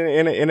points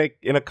in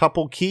a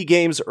couple key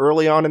games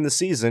early on in the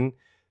season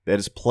that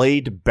has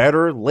played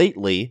better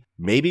lately,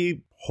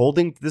 maybe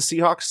holding the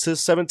Seahawks to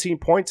 17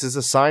 points is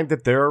a sign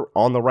that they're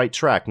on the right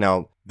track.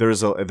 Now,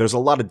 there's a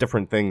lot of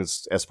different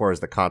things as far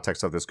as the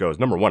context of this goes.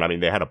 Number one, I mean,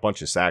 they had a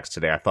bunch of sacks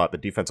today. I thought the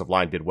defensive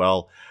line did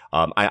well.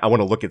 I want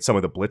to look at some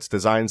of the blitz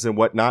designs and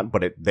whatnot,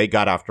 but they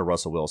got after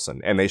Russell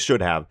Wilson, and they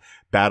should have.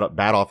 Bad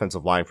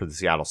offensive line for the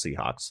Seattle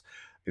Seahawks.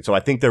 So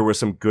I think there was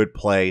some good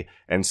play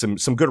and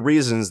some good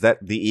reasons that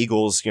the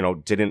Eagles,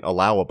 didn't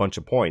allow a bunch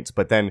of points.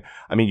 But then,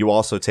 I mean, you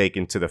also take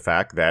into the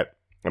fact that,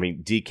 I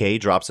mean, DK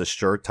drops a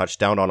sure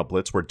touchdown on a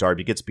blitz where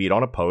Darby gets beat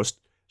on a post.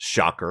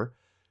 Shocker.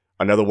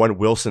 Another one,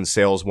 Wilson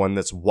sails one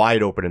that's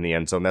wide open in the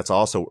end zone. That's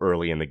also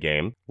early in the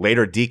game.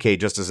 Later, DK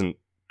just doesn't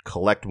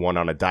collect one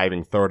on a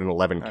diving 3rd and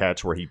 11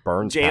 catch where he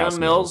burns past Jalen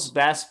Mills'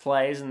 best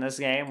plays in this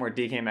game were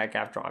DK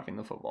Metcalf dropping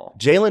the football.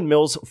 Jalen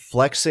Mills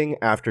flexing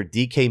after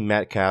DK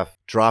Metcalf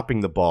dropping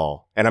the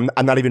ball, and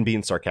I'm not even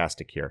being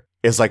sarcastic here,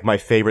 is like my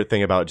favorite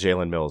thing about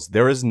Jalen Mills.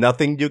 There is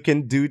nothing you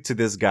can do to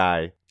this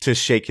guy to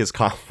shake his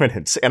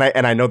confidence. And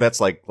I know that's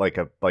like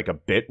a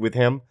bit with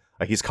him.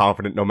 Like, he's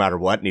confident no matter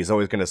what, and he's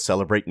always going to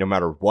celebrate no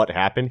matter what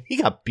happened. He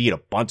got beat a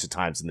bunch of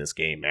times in this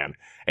game, man.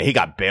 And he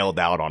got bailed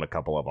out on a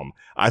couple of them.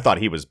 I thought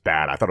he was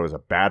bad. I thought it was a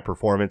bad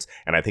performance,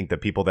 and I think the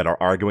people that are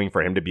arguing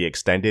for him to be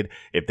extended,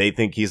 if they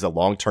think he's a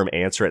long-term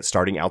answer at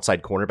starting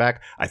outside cornerback,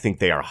 I think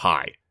they are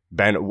high.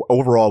 Ben,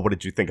 overall, what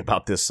did you think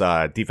about this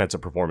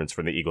defensive performance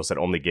from the Eagles that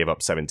only gave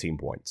up 17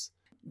 points?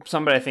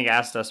 Somebody, I think,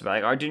 asked us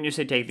about, didn't you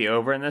say take the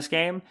over in this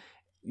game?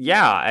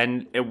 Yeah,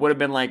 and it would have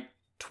been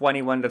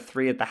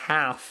 21-3 at the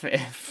half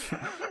if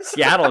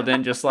Seattle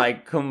didn't just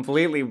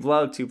completely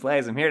blow 2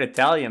 plays. I'm here to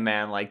tell you,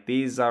 man,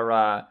 these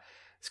are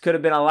this could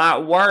have been a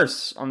lot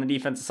worse on the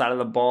defensive side of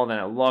the ball than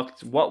it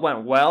looked. What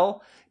went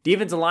well?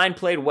 Defensive line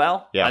played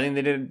well. Yeah. I think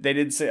they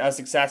did a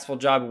successful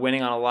job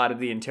winning on a lot of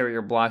the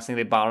interior blocks. I think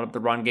they bottled up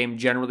the run game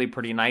generally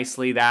pretty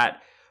nicely.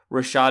 That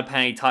Rashad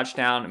Penny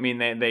touchdown, I mean,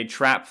 they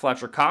trapped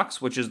Fletcher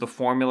Cox, which is the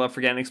formula for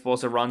getting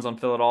explosive runs on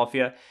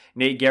Philadelphia.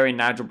 Nate Gary,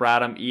 Nigel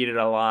Bradham eat it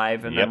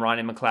alive, and then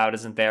Ronnie McLeod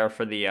isn't there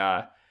for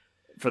the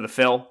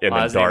fill. And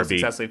then Darby.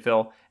 Successfully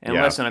fill. And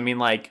listen, I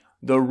mean,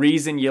 the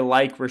reason you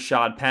like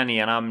Rashad Penny,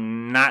 and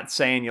I'm not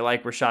saying you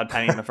like Rashad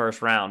Penny in the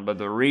first round, but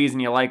the reason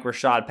you like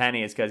Rashad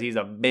Penny is because he's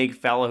a big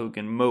fella who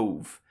can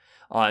move.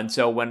 And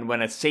so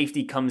when a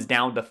safety comes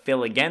down to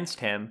fill against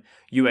him,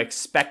 you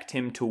expect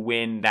him to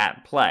win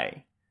that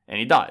play. And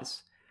he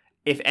does.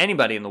 If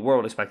anybody in the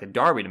world expected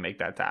Darby to make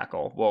that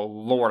tackle, well,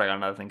 Lord, I got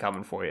another thing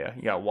coming for you.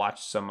 You got to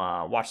watch some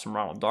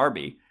Ronald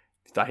Darby.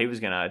 Thought he was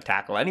going to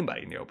tackle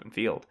anybody in the open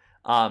field.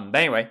 But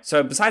anyway,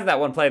 so besides that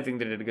one play, I think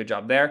they did a good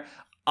job there.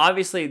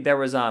 Obviously, there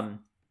was a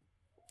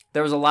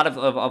lot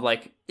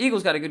of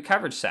Eagles got a good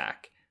coverage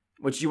sack,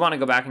 which you want to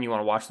go back and you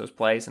want to watch those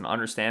plays and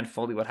understand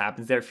fully what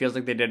happens there. It feels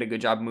like they did a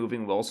good job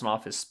moving Wilson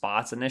off his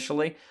spots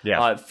initially.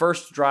 Yeah.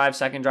 First drive,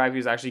 second drive, he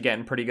was actually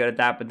getting pretty good at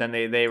that, but then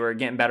they were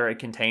getting better at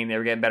contain. They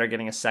were getting better at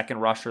getting a second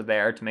rusher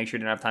there to make sure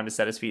he didn't have time to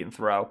set his feet and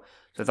throw.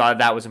 So I thought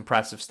that was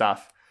impressive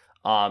stuff.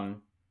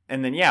 And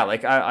then,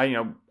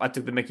 I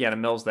took the Mickey out of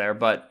Mills there,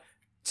 but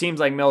it seems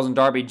like Mills and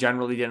Darby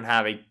generally didn't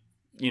have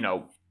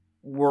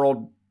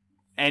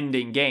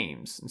world-ending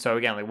games. And so,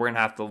 again, we're going to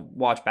have to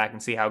watch back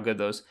and see how good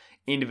those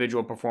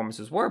individual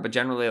performances were, but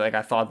generally,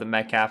 I thought that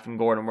Metcalf and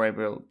Gordon were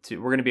going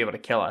to be able to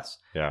kill us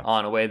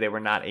on a way they were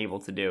not able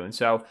to do. And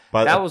so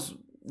that was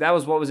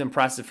what was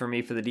impressive for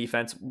me for the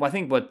defense. I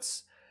think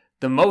what's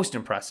the most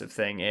impressive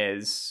thing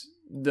is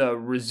the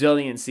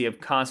resiliency of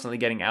constantly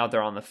getting out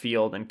there on the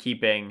field and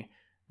keeping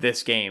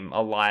this game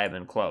alive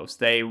and close.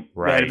 They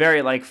had a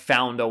very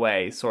found a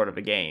way sort of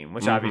a game,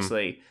 which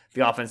obviously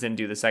the offense didn't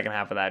do the second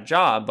half of that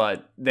job,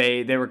 but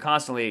they were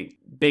constantly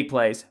big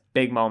plays,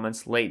 big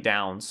moments, late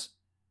downs,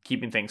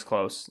 keeping things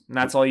close. And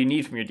that's all you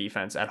need from your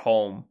defense at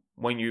home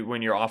when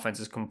your offense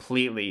is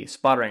completely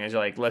sputtering, is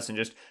you're like, listen,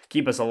 just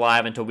keep us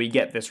alive until we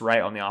get this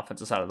right on the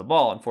offensive side of the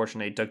ball.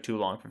 Unfortunately, it took too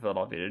long for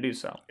Philadelphia to do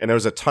so. And there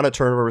was a ton of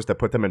turnovers that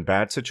put them in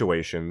bad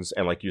situations.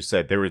 And like you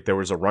said, there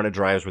was a run of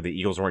drives where the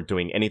Eagles weren't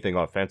doing anything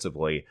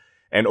offensively.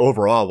 And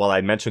overall, while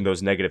I mentioned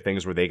those negative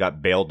things where they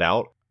got bailed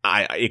out,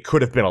 it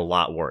could have been a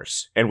lot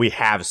worse. And we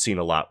have seen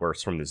a lot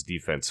worse from this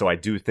defense. So I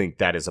do think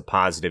that is a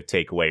positive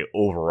takeaway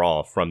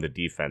overall from the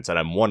defense. And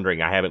I'm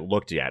wondering, I haven't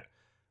looked yet,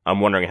 I'm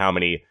wondering how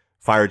many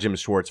fire Jim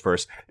Schwartz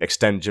first,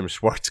 extend Jim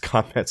Schwartz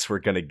comments we're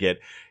going to get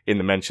in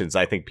the mentions.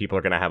 I think people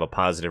are going to have a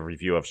positive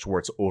review of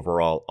Schwartz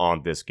overall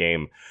on this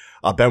game.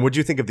 Ben, what do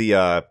you think of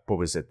the, what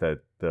was it,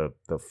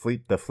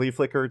 the flea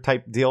flicker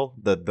type deal,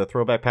 the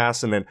throwback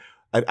pass? And then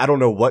I don't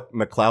know what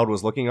McLeod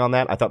was looking on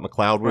that. I thought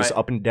McLeod was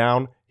up and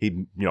down.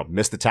 He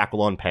missed the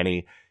tackle on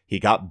Penny. He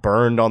got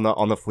burned on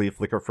the flea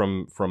flicker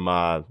from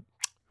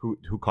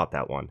who caught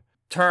that one?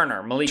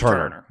 Malik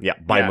Turner. Yeah,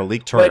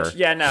 Malik Turner. Which,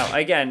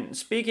 again,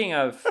 speaking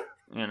of,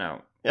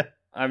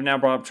 I've now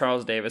brought up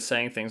Charles Davis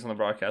saying things on the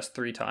broadcast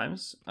 3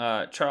 times.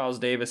 Charles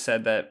Davis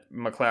said that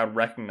McLeod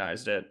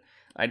recognized it.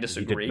 I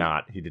disagree.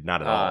 He did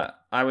not at all.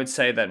 I would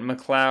say that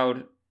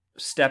McLeod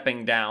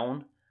stepping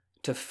down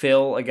to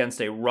fill against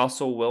a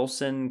Russell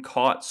Wilson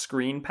caught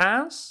screen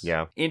pass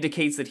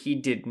indicates that he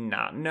did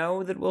not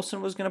know that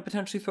Wilson was going to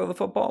potentially throw the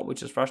football,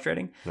 which is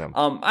frustrating. Yeah.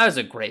 That was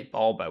a great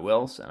ball by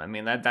Wilson. I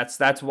mean,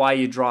 that's why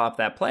you draw up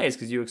that play, is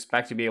because you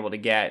expect to be able to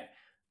get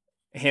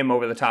him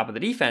over the top of the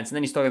defense, and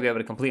then he's still going to be able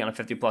to complete on a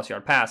 50-plus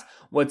yard pass.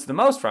 What's the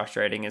most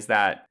frustrating is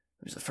that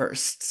it was the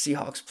first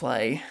Seahawks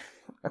play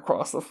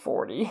across the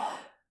 40.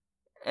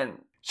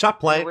 And shot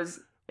play.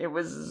 It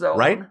was zone.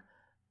 Right?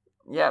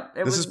 Yeah,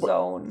 it was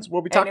zone. This is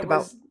what we talked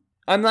about.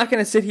 I'm not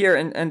going to sit here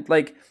and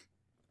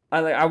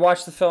I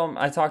watched the film.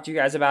 I talked to you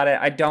guys about it.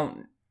 I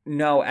don't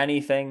know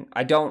anything.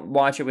 I don't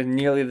watch it with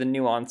nearly the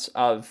nuance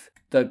of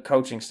the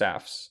coaching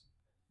staffs.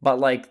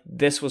 But,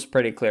 this was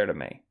pretty clear to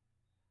me.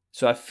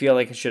 So I feel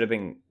like it should have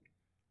been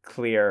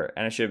clear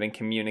and it should have been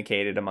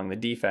communicated among the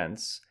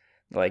defense.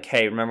 Like,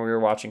 hey, remember we were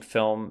watching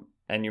film,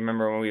 and you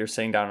remember when we were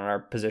sitting down in our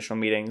positional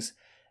meetings,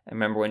 and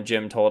remember when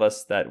Jim told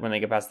us that when they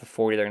get past the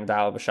 40, they're going to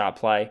dial up a shot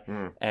play.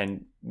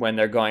 And when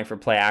they're going for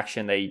play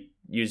action, they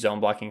use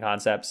zone blocking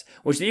concepts,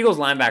 which the Eagles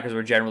linebackers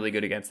were generally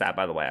good against that,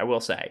 by the way, I will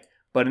say.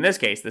 But in this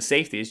case, the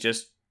safety is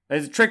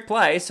it's a trick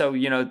play. So,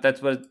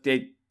 that's what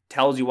it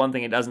tells you one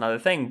thing, it does another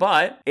thing.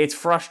 But it's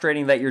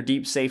frustrating that your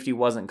deep safety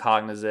wasn't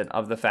cognizant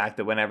of the fact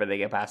that whenever they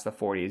get past the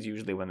 40 is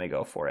usually when they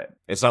go for it.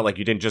 It's not like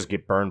you didn't just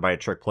get burned by a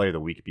trick play the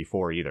week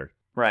before either.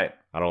 Right.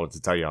 I don't know what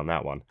to tell you on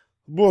that one.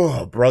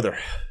 Whoa, brother.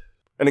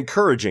 An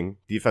encouraging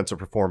defensive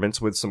performance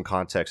with some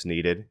context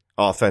needed.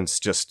 Offense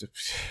just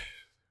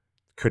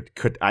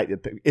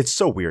it's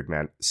so weird,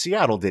 man.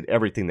 Seattle did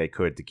everything they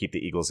could to keep the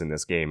Eagles in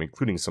this game,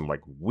 including some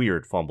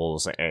weird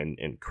fumbles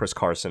and Chris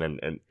Carson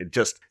and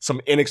just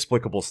some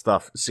inexplicable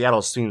stuff.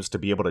 Seattle seems to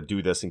be able to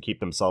do this and keep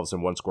themselves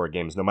in one-score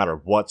games no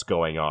matter what's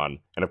going on.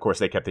 And of course,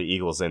 they kept the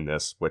Eagles in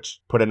this,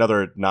 which put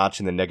another notch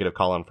in the negative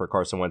column for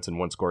Carson Wentz in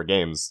one-score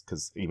games,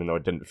 because even though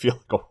it didn't feel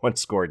like a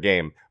one-score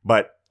game.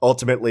 But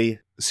ultimately,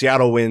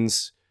 Seattle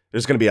wins.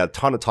 There's going to be a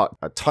ton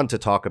to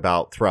talk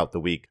about throughout the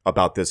week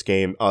about this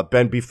game.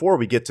 Ben, before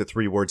we get to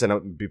 3 words,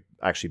 and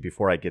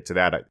before I get to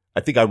that, I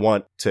think I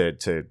want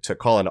to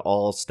call an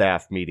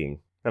all-staff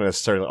meeting. Not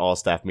necessarily an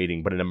all-staff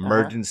meeting, but an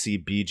emergency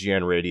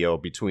BGN radio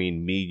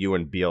between me, you,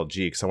 and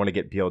BLG, because I want to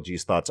get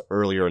BLG's thoughts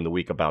earlier in the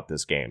week about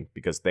this game,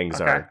 because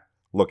things are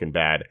looking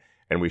bad,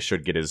 and we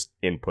should get his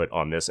input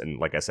on this. And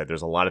like I said,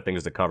 there's a lot of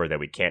things to cover that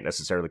we can't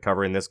necessarily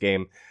cover in this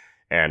game.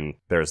 And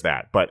there's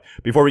that. But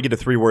before we get to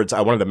 3 words,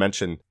 I wanted to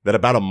mention that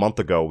about a month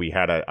ago, we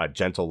had a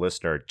gentle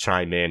listener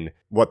chime in.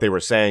 What they were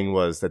saying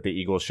was that the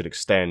Eagles should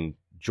extend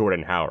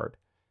Jordan Howard.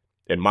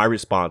 And my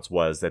response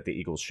was that the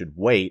Eagles should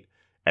wait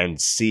and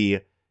see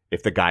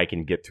if the guy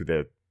can get through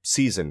the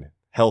season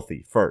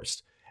healthy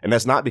first. And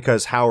that's not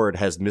because Howard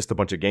has missed a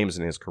bunch of games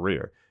in his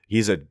career.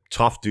 He's a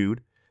tough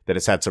dude that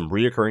has had some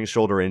reoccurring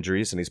shoulder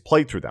injuries, and he's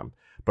played through them.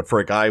 But for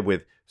a guy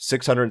with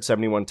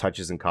 671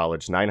 touches in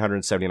college,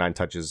 979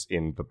 touches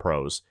in the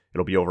pros,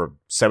 it'll be over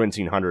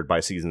 1,700 by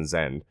season's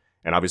end.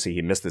 And obviously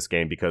he missed this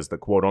game because the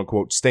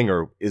quote-unquote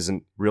stinger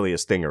isn't really a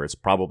stinger. It's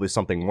probably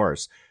something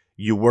worse.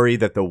 You worry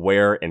that the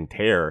wear and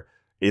tear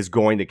is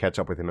going to catch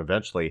up with him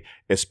eventually,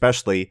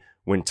 especially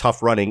when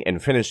tough running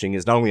and finishing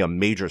is not only a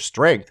major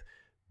strength,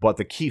 but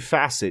the key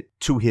facet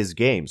to his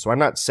game. So I'm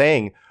not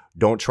saying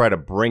don't try to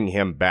bring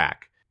him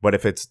back, but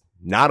if it's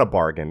not a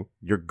bargain,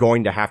 you're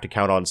going to have to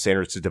count on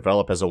Sanders to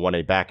develop as a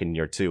 1A back in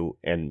year 2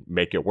 and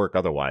make it work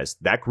otherwise.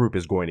 That group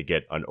is going to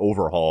get an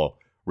overhaul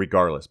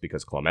regardless,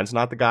 because Clement's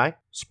not the guy.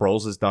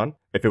 Sproles is done.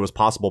 If it was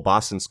possible,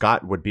 Boston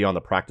Scott would be on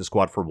the practice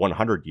squad for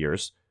 100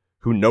 years.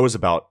 Who knows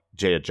about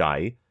Jay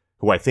Ajayi,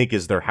 who I think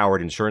is their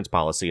Howard insurance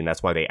policy, and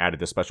that's why they added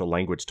the special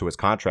language to his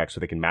contract so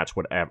they can match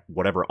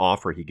whatever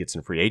offer he gets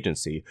in free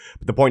agency.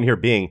 But the point here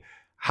being,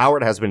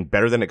 Howard has been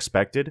better than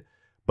expected,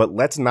 but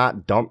let's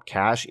not dump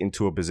cash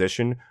into a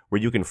position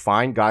where you can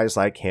find guys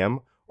like him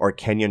or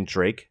Kenyon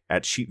Drake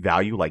at cheap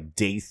value like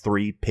day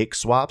 3 pick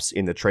swaps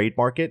in the trade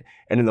market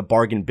and in the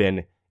bargain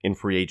bin in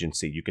free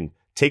agency. You can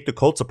take the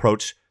Colts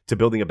approach to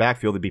building a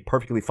backfield and be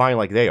perfectly fine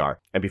like they are.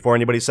 And before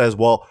anybody says,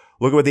 well,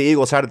 look at what the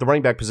Eagles had at the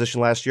running back position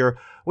last year.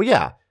 Well,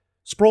 yeah,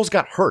 Sproles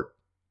got hurt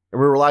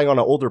and we're relying on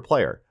an older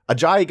player.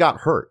 Ajayi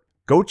got hurt.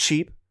 Go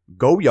cheap,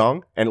 go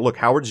young. And look,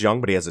 Howard's young,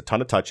 but he has a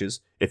ton of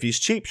touches. If he's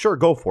cheap, sure,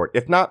 go for it.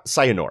 If not,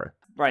 sayonara.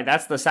 Right,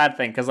 that's the sad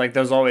thing, because like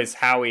there's always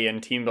Howie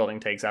and team building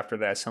takes after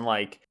this, and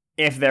like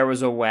if there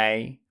was a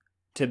way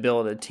to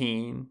build a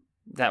team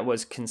that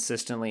was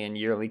consistently and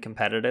yearly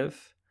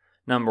competitive,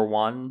 number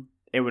one,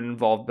 it would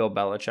involve Bill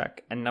Belichick,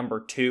 and number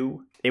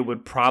two, it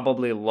would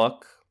probably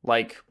look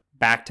like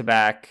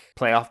back-to-back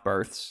playoff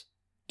berths,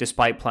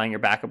 despite playing your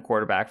backup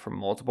quarterback for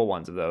multiple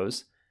ones of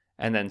those,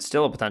 and then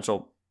still a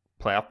potential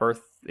playoff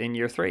berth in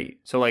year 3.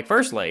 So like,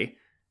 firstly,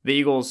 the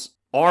Eagles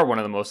are one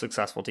of the most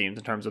successful teams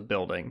in terms of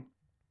building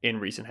in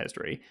recent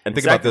history. And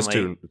think about this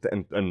too,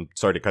 and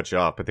sorry to cut you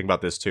off, but think about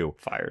this too.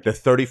 Fired. The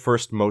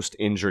 31st most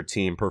injured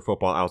team per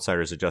Football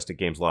Outsiders adjusted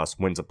games lost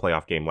wins a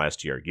playoff game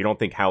last year. You don't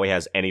think Howie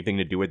has anything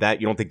to do with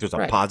that? You don't think there's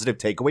a positive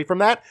takeaway from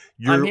that?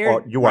 You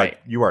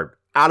are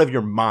out of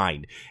your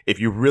mind if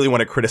you really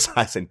want to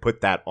criticize and put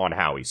that on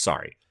Howie.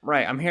 Sorry.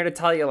 Right. I'm here to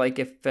tell you, like,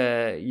 if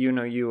you're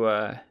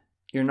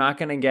not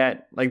going to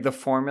get, like, the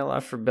formula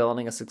for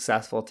building a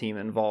successful team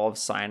involves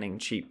signing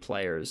cheap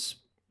players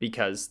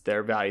because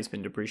their value's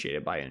been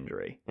depreciated by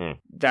injury.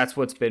 That's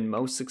what's been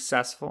most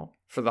successful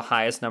for the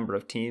highest number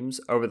of teams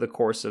over the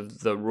course of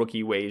the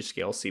rookie wage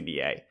scale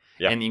CBA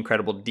and the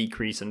incredible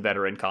decrease in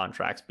veteran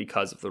contracts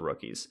because of the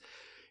rookies.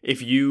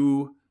 If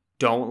you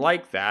don't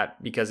like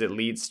that because it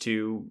leads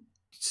to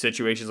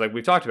situations like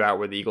we've talked about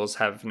where the Eagles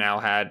have now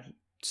had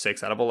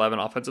 6 out of 11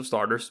 offensive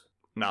starters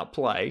not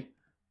play,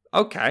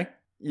 okay,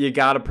 you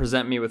got to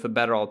present me with a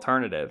better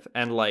alternative.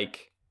 And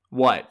like,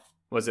 what?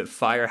 Was it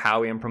fire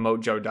Howie and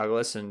promote Joe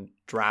Douglas and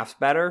drafts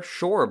better?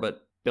 Sure,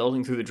 but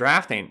building through the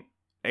draft ain't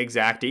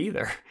exact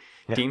either.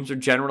 Yeah. Teams are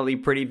generally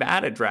pretty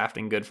bad at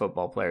drafting good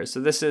football players.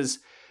 So this is,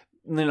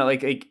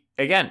 like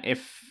again,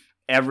 if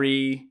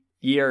every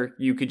year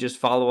you could just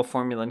follow a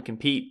formula and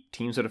compete,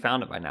 teams would have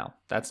found it by now.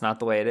 That's not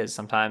the way it is.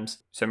 Sometimes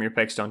some of your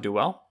picks don't do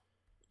well.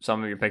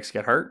 Some of your picks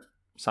get hurt.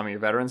 Some of your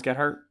veterans get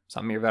hurt.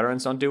 Some of your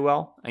veterans don't do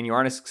well. And you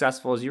aren't as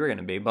successful as you were going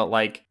to be. But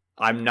like,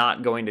 I'm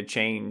not going to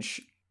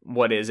change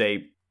what is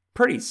a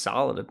pretty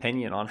solid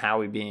opinion on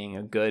Howie being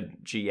a good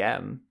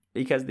GM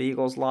because the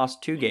Eagles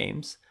lost 2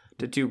 games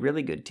to 2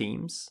 really good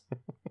teams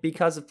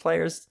because of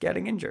players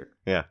getting injured.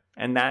 Yeah.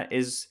 And that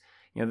is,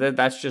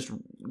 that's just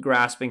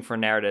grasping for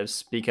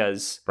narratives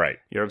because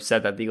you're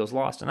upset that the Eagles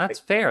lost. And that's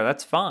fair.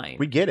 That's fine.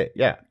 We get it.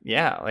 Yeah.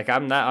 Yeah. Like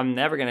I'm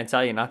never going to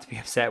tell you not to be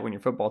upset when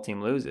your football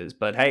team loses,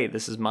 but hey,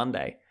 this is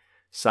Monday.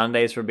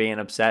 Sunday's for being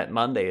upset.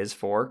 Monday is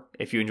for,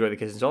 if you enjoy the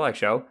Kiss and Solak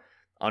show,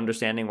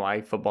 understanding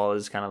why football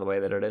is kind of the way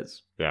that it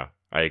is. Yeah.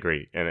 I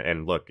agree.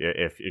 And look,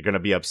 if you're going to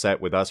be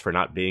upset with us for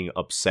not being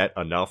upset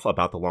enough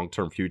about the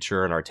long-term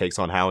future and our takes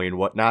on Howie and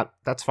whatnot,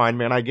 that's fine,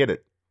 man. I get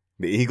it.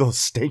 The Eagles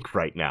stink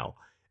right now.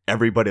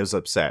 Everybody's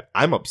upset.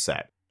 I'm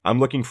upset. I'm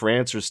looking for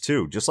answers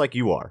too, just like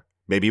you are.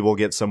 Maybe we'll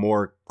get some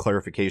more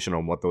clarification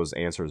on what those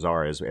answers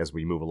are as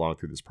we move along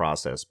through this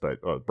process. But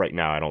right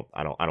now,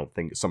 I don't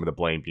think some of the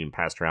blame being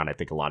passed around. I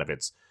think a lot of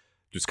it's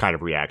just kind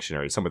of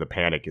reactionary. Some of the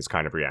panic is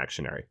kind of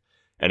reactionary.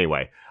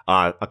 Anyway,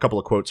 a couple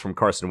of quotes from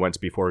Carson Wentz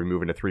before we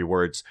move into 3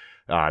 words.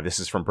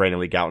 This is from Brandon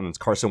Lee Gouton.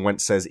 Carson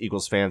Wentz says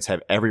Eagles fans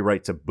have every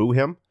right to boo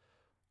him.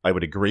 I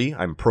would agree.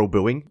 I'm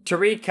pro-booing.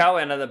 Tariq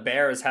Cohen of the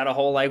Bears had a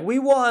whole like, we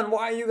won,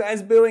 why are you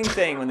guys booing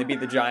thing when they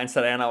beat the Giants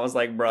today? And I was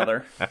like,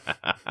 brother.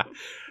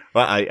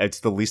 Well,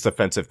 it's the least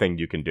offensive thing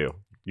you can do.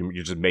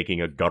 You're just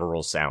making a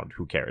guttural sound.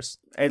 Who cares?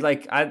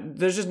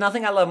 There's just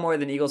nothing I love more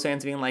than Eagles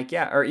fans being like,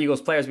 yeah, or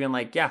Eagles players being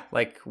like, yeah,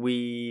 like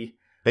they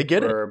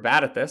get we're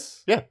bad at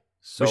this. Yeah.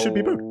 So, we should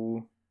be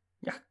booed.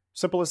 Yeah.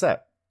 Simple as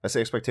that. That's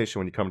the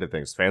expectation when you come to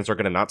things. Fans are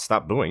going to not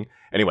stop booing.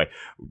 Anyway,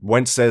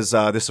 Wentz says,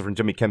 this is from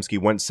Jimmy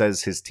Kemsky, Wentz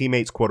says his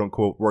teammates, quote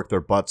unquote, work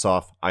their butts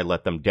off. I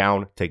let them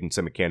down, taking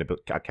some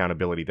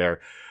accountability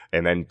there.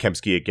 And then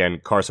Kemsky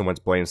again, Carson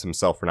Wentz blames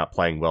himself for not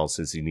playing well,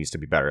 says he needs to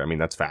be better. I mean,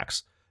 that's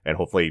facts. And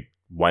hopefully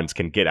Wentz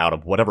can get out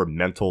of whatever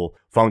mental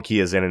funk he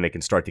is in and they can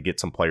start to get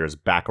some players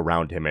back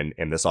around him.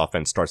 And this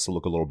offense starts to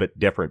look a little bit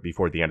different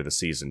before the end of the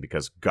season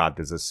because, God,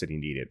 does this city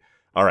need it.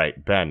 All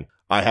right, Ben,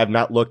 I have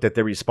not looked at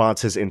the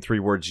responses in 3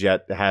 words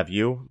yet. Have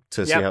you?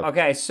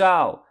 Okay,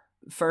 so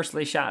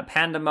firstly,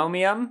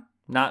 pandemonium,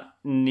 not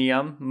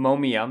neum,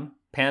 momium,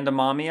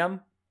 pandemonium,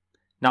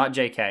 not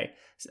JK.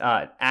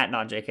 At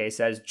not JK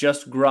says,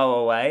 just grow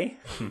away.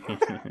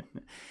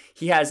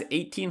 He has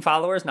 18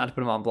 followers, not to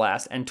put him on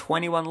blast, and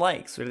 21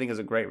 likes, which I think is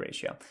a great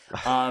ratio.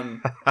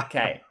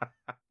 Okay.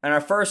 And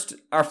our first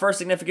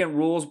significant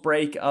rules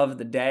break of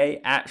the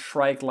day, at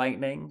Shrike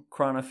Lightning,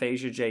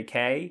 Chronophasia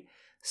JK,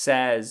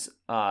 says,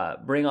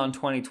 bring on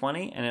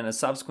 2020, and in a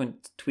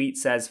subsequent tweet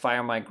says,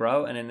 fire Mike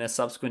Groh, and in a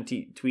subsequent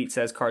tweet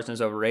says,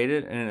 Carson's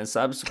overrated, and in a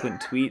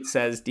subsequent tweet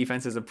says,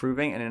 defense is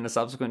improving, and in a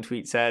subsequent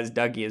tweet says,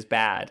 Dougie is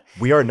bad.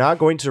 We are not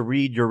going to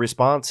read your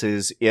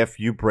responses if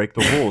you break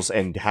the rules,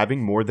 and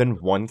having more than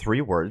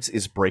 3 words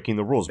is breaking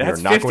the rules.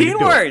 That's we are not 15 going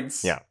to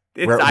words! Do it. Yeah.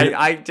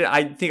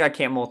 I think I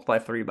can't multiply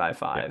 3 by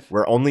 5. Yeah.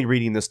 We're only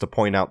reading this to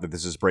point out that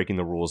this is breaking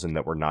the rules and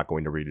that we're not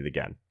going to read it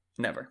again.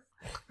 Never.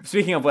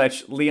 Speaking of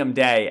which, Liam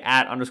Day,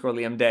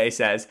 @_Liam Day,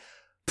 says,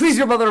 please,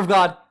 your mother of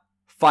God,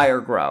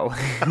 fire Groh.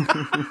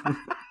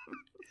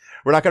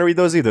 We're not going to read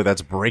those either.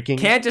 That's breaking.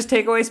 Can't just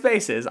take away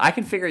spaces. I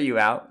can figure you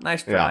out.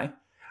 Nice try.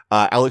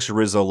 Yeah. Alex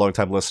Rizzo,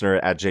 longtime listener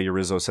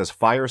 @JRizzo, says,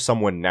 fire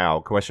someone now.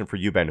 Question for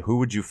you, Ben. Who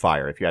would you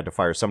fire if you had to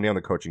fire somebody on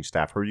the coaching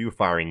staff? Who are you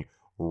firing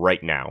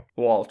right now?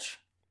 Walsh.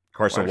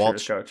 Carson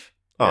Walsh? Coach.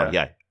 Oh,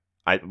 yeah.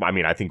 I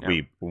mean, I think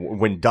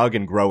when Doug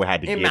and Groh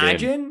had to get in.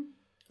 Imagine,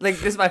 like,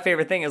 this is my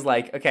favorite thing is,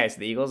 like, okay, so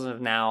the Eagles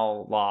have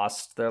now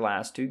lost their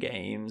last 2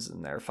 games,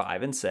 and they're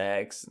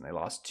 5-6, and they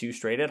lost 2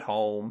 straight at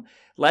home.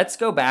 Let's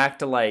go back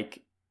to,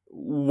 like,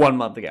 1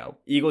 month ago.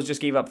 Eagles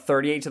just gave up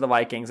 38 to the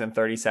Vikings and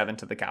 37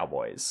 to the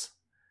Cowboys.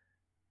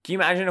 Can you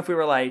imagine if we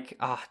were like,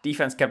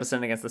 defense kept us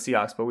in against the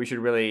Seahawks, but we should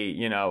really,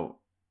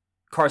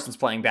 Carson's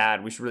playing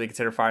bad. We should really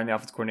consider firing the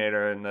offensive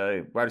coordinator and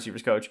the wide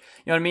receivers coach. You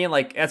know what I mean?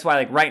 Like, that's why,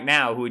 like, right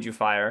now, who would you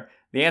fire?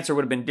 The answer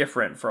would have been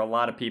different for a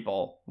lot of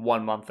people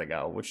 1 month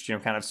ago, which,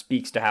 kind of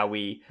speaks to how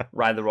we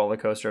ride the roller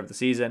coaster of the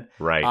season.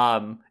 Right.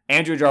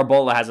 Andrew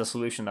Jarbola has a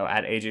solution, though.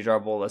 @AJ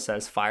Jarbola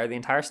says, fire the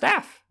entire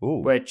staff.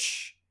 Ooh.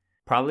 Which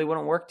probably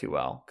wouldn't work too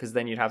well, because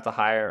then you'd have to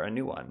hire a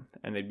new one,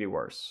 and they'd be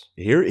worse.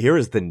 Here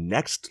is the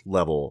next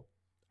level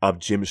of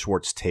Jim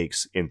Schwartz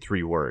takes in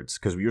 3 words,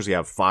 because we usually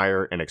have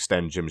fire and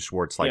extend Jim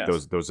Schwartz. Like,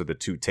 yes. those are the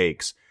 2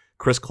 takes.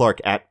 Chris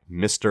Clark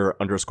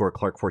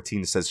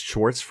 @Mr_Clark14 says,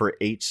 Schwartz for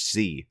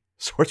HC.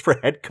 Schwartz for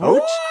head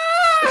coach?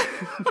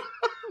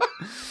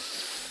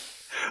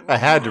 I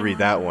had to read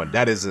that one.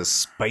 That is a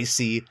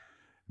spicy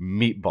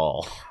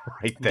meatball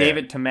right there.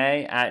 David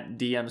Tomei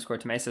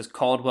 @D_Tomei says,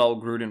 Caldwell,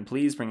 Gruden,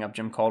 please bring up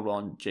Jim Caldwell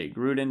and Jay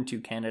Gruden,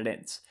 2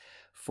 candidates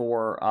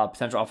for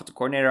potential offensive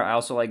coordinator. I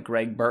also like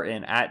Greg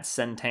Burton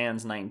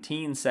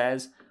 @Sentans19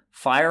 says,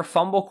 fire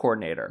fumble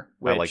coordinator.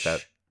 Which, I like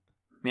that.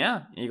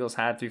 Yeah, Eagles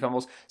had 3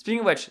 fumbles.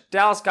 Speaking of which,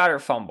 Dallas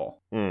Goedert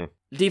fumble.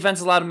 Defense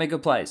is allowed to make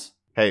good plays.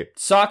 Hey,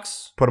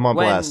 sucks. Put him on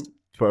blast.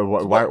 Why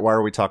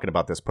are we talking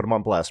about this? Put him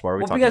on blast. Why are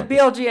we talking about this?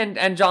 Because BLG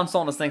and John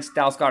Stolnis thinks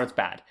Dallas Goedert's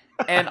bad.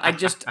 And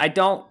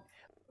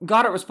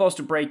Goedert was supposed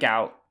to break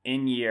out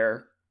in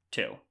year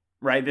 2,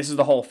 right? This is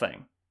the whole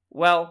thing.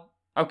 Well,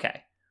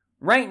 okay.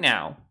 Right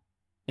now,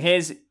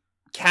 his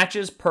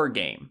catches per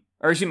game,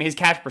 his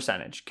catch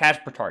percentage,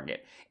 catch per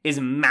target, is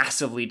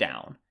massively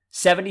down.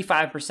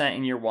 75%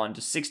 in year 1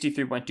 to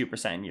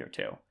 63.2% in year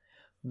 2.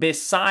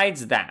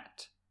 Besides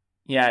that,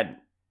 he had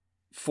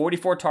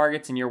 44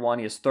 targets in year 1.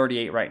 He has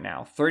 38 right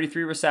now.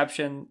 33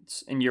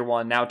 receptions in year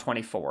 1, now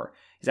 24.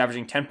 He's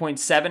averaging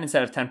 10.7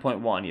 instead of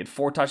 10.1. He had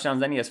 4 touchdowns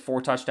then. He has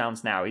 4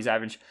 touchdowns now. He's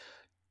averaged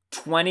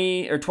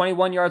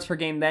 21 yards per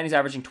game then. He's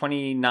averaging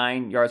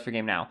 29 yards per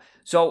game now.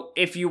 So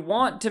if you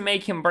want to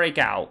make him break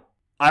out,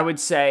 I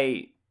would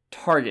say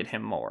target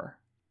him more.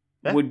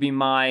 Would be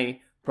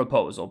my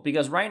proposal.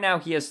 Because right now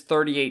he has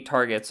 38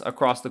 targets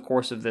across the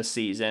course of this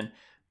season.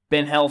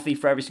 Been healthy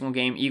for every single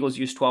game. Eagles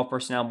use 12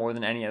 personnel more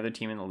than any other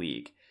team in the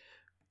league.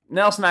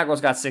 Nelson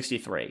Agholor's got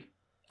 63.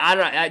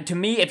 To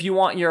me, if you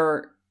want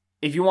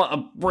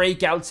a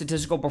breakout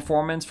statistical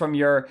performance from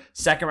your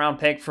second round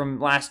pick from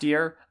last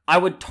year, I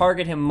would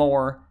target him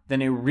more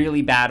than a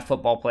really bad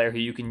football player who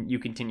you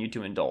continue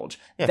to indulge.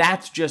 Yeah.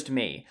 That's just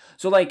me.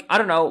 So, like, I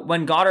don't know,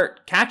 when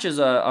Goedert catches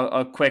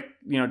a quick,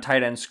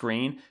 tight end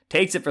screen,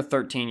 takes it for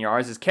 13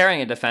 yards, is carrying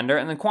a defender,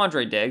 and then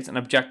Quandre Diggs, an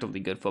objectively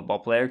good football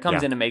player,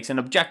 comes in and makes an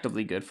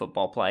objectively good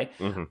football play.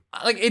 Mm-hmm.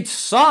 Like, it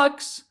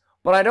sucks,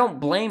 but I don't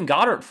blame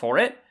Goedert for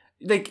it.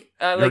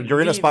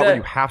 You're in a spot where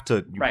you have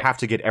to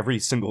get every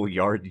single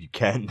yard you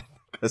can.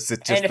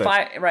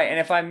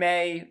 If I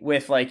may,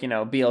 with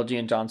BLG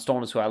and John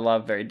Stolnis, who I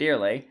love very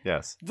dearly,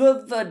 yes,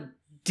 the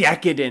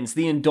decadence,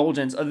 the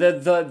indulgence,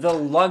 the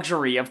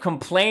luxury of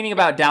complaining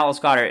about Dallas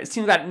Goedert. It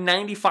seems got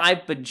 95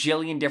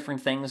 bajillion different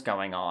things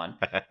going on,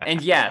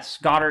 and yes,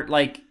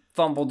 Goedert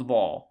fumbled the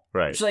ball.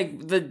 Right. It's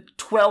the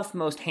 12th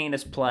most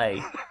heinous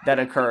play that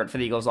occurred for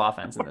the Eagles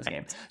offense in this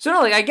game. So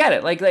no, I get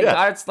it.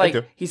 Goedert's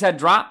he's had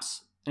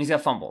drops and he's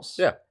got fumbles.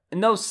 Yeah.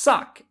 And those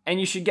suck, and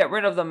you should get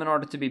rid of them in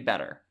order to be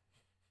better.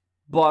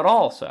 But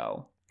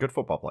also, good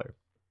football player.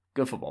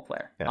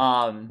 Yeah.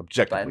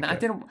 Objectively. I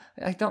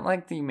don't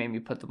like that you made me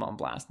put them on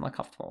blast. I'm not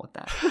comfortable with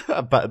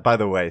that. But by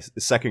the way,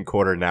 second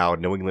quarter now,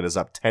 New England is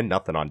up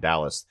 10-0 on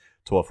Dallas.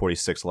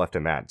 12:46 left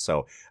in that.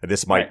 So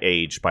this might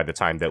age by the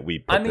time that we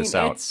put this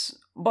out.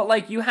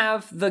 But you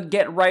have the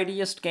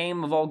get-rightiest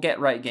game of all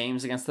get-right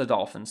games against the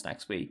Dolphins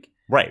next week.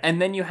 Right.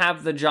 And then you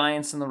have the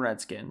Giants and the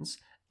Redskins.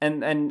 And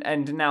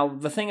now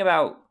the thing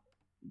about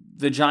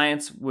the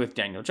Giants with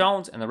Daniel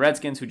Jones and the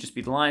Redskins, who just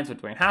beat the Lions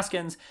with Dwayne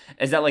Haskins,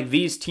 is that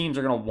these teams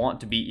are going to want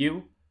to beat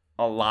you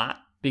a lot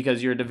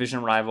because you're a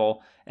division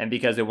rival and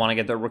because they want to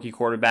get their rookie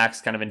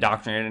quarterbacks kind of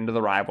indoctrinated into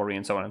the rivalry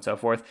and so on and so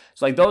forth.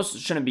 So like those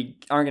aren't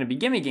going to be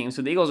gimme games.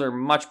 So the Eagles are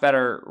much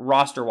better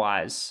roster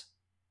wise,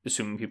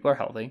 assuming people are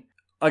healthy,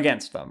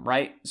 against them,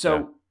 right?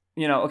 So,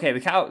 okay,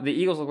 the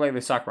Eagles look like they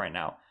suck right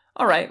now.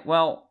 All right,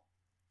 well,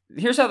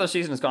 here's how their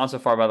season has gone so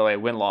far, by the way,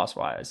 win-loss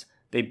wise.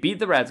 They beat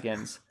the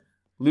Redskins,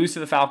 lose to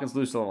the Falcons,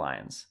 lose to the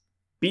Lions.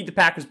 Beat the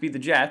Packers, beat the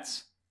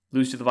Jets,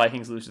 lose to the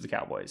Vikings, lose to the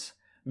Cowboys.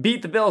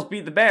 Beat the Bills,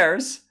 beat the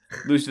Bears,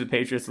 lose to the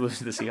Patriots, lose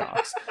to the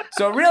Seahawks.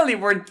 So really,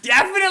 we're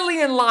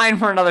definitely in line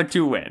for another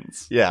 2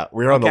 wins. Yeah,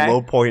 we're on the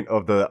low point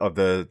of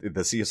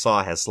the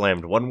seesaw has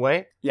slammed one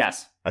way.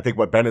 Yes. I think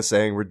what Ben is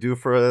saying, we're due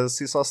for a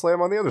seesaw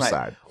slam on the other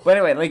side. But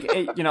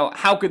anyway,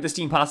 how could this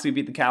team possibly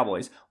beat the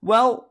Cowboys?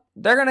 Well,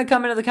 they're going to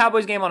come into the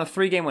Cowboys game on a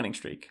 3-game winning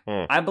streak.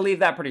 I believe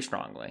that pretty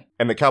strongly.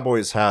 And the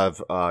Cowboys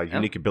have a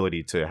unique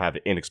ability to have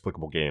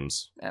inexplicable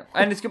games.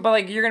 And it's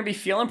but you're going to be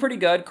feeling pretty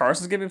good.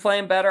 Carson's going to be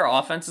playing better.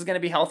 Offense is going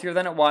to be healthier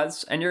than it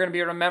was. And you're going to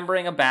be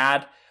remembering a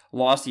bad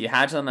loss that you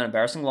had to them, an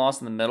embarrassing loss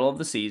in the middle of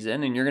the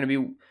season. And you're going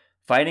to be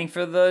fighting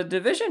for the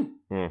division,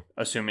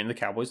 assuming the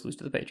Cowboys lose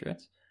to the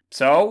Patriots.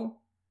 So,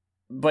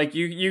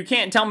 you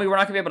can't tell me we're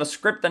not going to be able to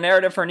script the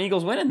narrative for an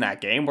Eagles win in that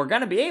game. We're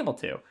going to be able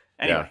to.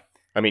 Anyway. Yeah.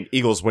 I mean,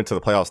 Eagles went to the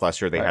playoffs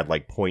last year. They had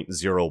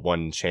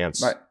 0.01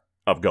 chance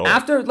of going.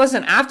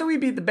 After we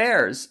beat the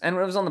Bears and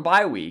it was on the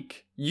bye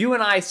week, you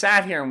and I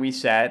sat here and we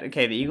said,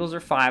 okay, the Eagles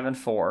are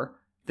 5-4.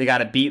 They got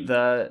to beat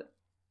the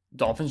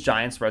Dolphins,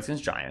 Giants,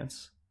 Redskins,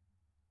 Giants.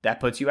 That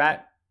puts you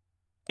at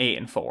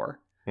 8-4.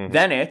 Mm-hmm.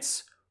 Then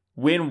it's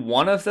win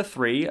one of the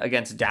 3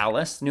 against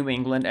Dallas, New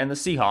England, and the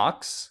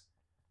Seahawks.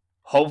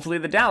 Hopefully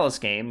the Dallas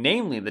game,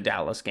 namely the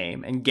Dallas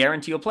game, and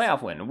guarantee a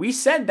playoff win. We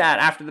said that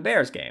after the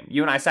Bears game.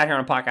 You and I sat here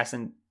on a podcast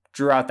and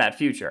drew out that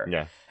future.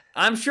 Yeah.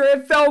 I'm sure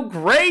it felt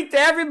great to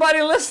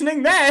everybody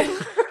listening then.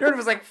 Jordan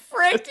was like,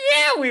 frick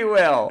yeah, we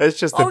will. It's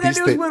just all we got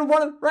to do is win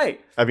one of... Right.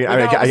 I mean,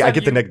 I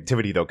get the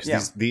negativity, though,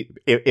 because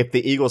if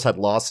the Eagles had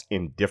lost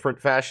in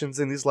different fashions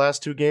in these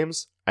last 2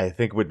 games, I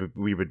think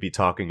we would be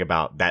talking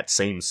about that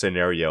same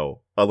scenario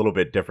a little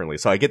bit differently.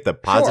 So I get the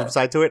positive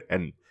side to it,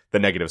 and the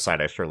negative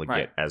side I surely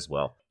get as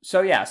well.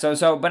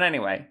 But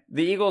anyway,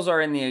 the Eagles are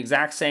in the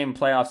exact same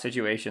playoff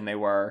situation they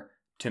were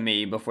to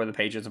me before the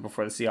Patriots and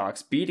before the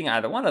Seahawks. Beating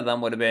either one of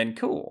them would have been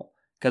cool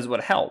because it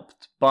would have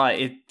helped, but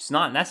it's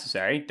not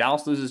necessary.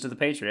 Dallas loses to the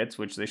Patriots,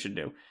 which they should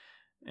do,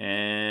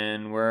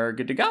 and we're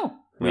good to go.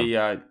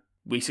 Yeah.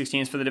 Week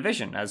 16 is for the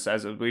division, as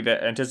we've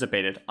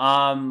anticipated.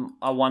 One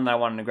that I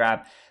wanted to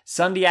grab: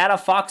 Sundiata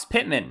Fox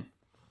Pittman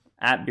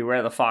at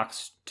Beware the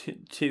Fox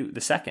 2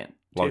 the second.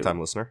 Long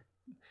time listener.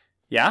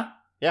 Yeah?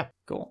 Yeah.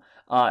 Cool.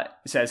 It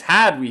says,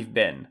 had we've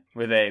been,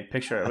 with a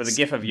picture, with a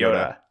gif of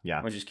Yoda.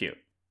 Yeah. Which is cute.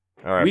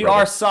 All right, we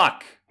are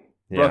suck,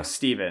 Brooks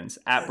Stevens,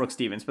 at Brooks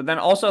Stevens. But then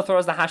also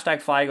throws the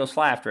hashtag Fly Eagles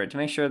Fly after it to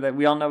make sure that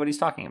we all know what he's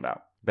talking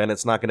about. Ben,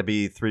 it's not going to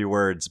be 3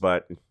 words,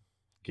 but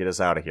get us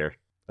out of here.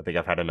 I think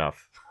I've had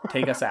enough.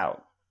 Take us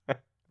out.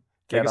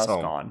 Get us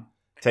gone.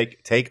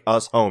 Take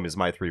us home is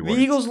my 3 words.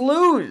 The Eagles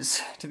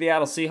lose to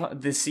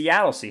the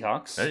Seattle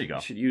Seahawks. There you go.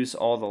 You should use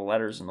all the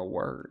letters in the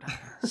word.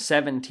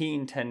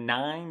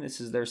 17-9.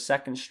 This is their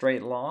second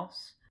straight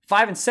loss.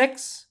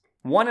 5-6.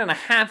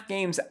 1.5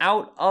 games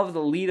out of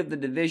the lead of the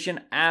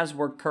division as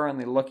we're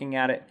currently looking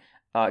at it.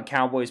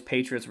 Cowboys,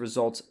 Patriots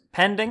results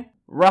pending.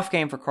 Rough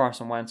game for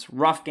Carson Wentz.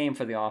 Rough game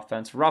for the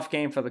offense. Rough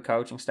game for the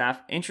coaching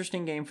staff.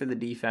 Interesting game for the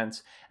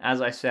defense.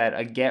 As I said,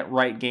 a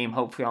get-right game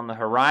hopefully on the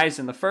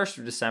horizon the 1st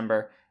of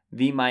December.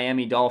 The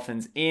Miami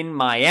Dolphins in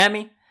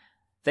Miami.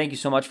 Thank you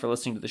so much for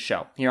listening to the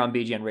show here on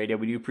BGN Radio.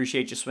 We do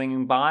appreciate you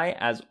swinging by.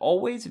 As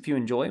always, if you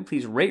enjoy,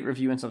 please rate,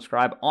 review, and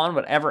subscribe on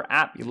whatever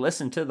app you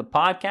listen to the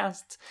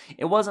podcasts.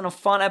 It wasn't a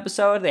fun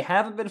episode. They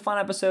haven't been fun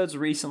episodes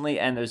recently,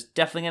 and there's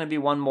definitely going to be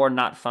one more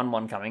not fun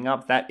one coming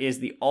up. That is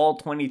the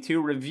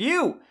All-22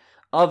 review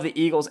of the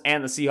Eagles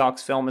and the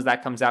Seahawks film as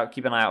that comes out.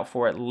 Keep an eye out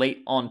for it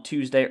late on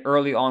Tuesday,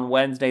 early on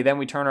Wednesday. Then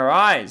we turn our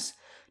eyes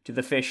to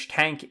the Fish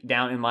Tank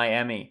down in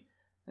Miami.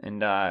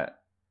 And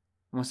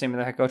what's the name of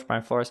the head coach?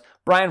 Brian Flores.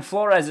 Brian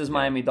Flores is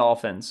Miami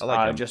Dolphins. I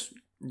like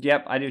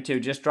him. I do too.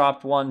 Just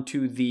dropped one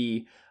to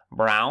the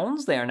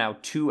Browns. They are now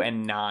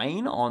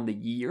 2-9 on the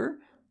year.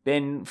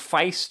 Been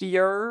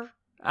feistier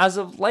as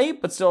of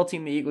late, but still a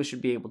team the Eagles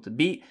should be able to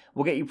beat.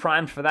 We'll get you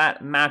primed for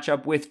that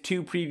matchup with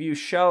 2 preview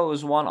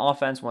shows: 1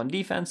 offense, 1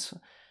 defense.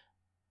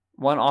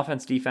 1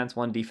 offense, defense,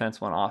 1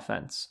 defense, 1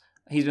 offense.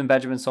 He's been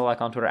Benjamin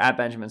Solak on Twitter, at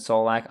Benjamin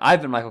Solak.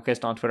 I've been Michael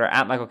Kist on Twitter,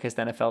 at Michael Kist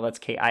NFL. That's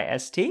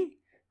Kist.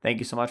 Thank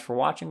you so much for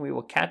watching. We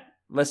will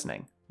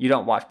listening. You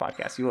don't watch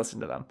podcasts. You listen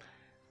to them.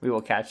 We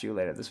will catch you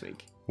later this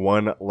week.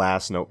 One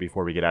last note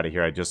before we get out of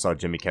here. I just saw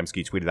Jimmy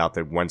Kempski tweeted out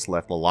that Wentz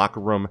left the locker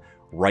room,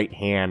 right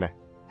hand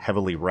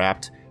heavily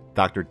wrapped.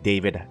 Dr.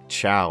 David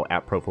Chow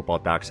at Pro Football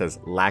Doc says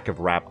lack of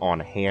wrap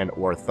on hand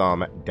or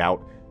thumb,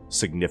 doubt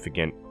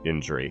significant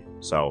injury.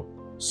 So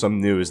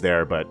some news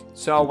there, but...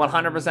 So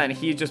 100%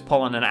 he's just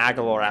pulling an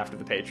Aguilar after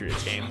the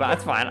Patriots game, but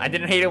that's fine. I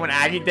didn't hate it when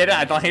Aggie did it.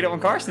 I don't hate it when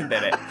Carson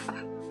did it.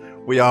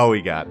 We all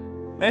we got.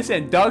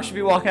 Listen, Doug should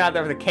be walking out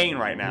there with a cane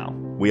right now.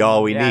 We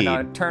all we need. No,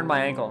 I turned my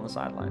ankle on the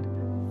sideline.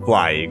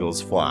 Fly,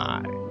 Eagles,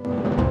 fly.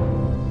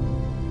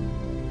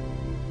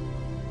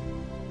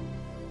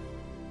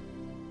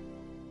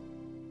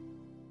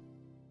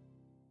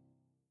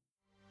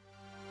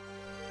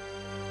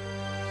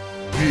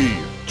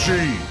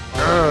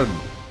 BGN.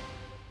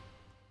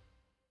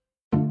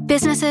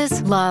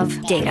 Businesses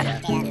love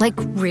data. Like,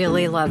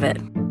 really love it.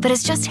 But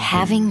is just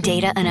having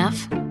data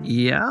enough?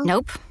 Yeah?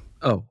 Nope.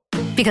 Oh.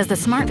 Because the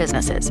smart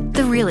businesses,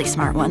 the really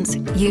smart ones,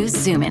 use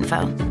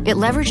ZoomInfo. It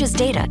leverages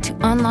data to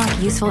unlock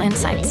useful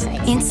insights.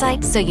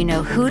 Insights so you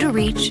know who to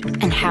reach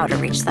and how to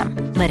reach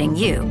them, letting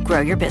you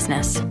grow your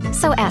business.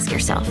 So ask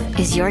yourself,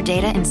 is your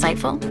data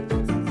insightful?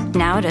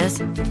 Now it is.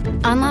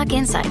 Unlock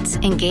insights,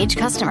 engage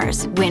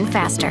customers, win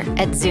faster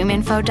at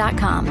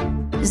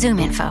ZoomInfo.com.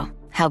 ZoomInfo,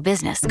 how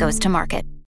business goes to market.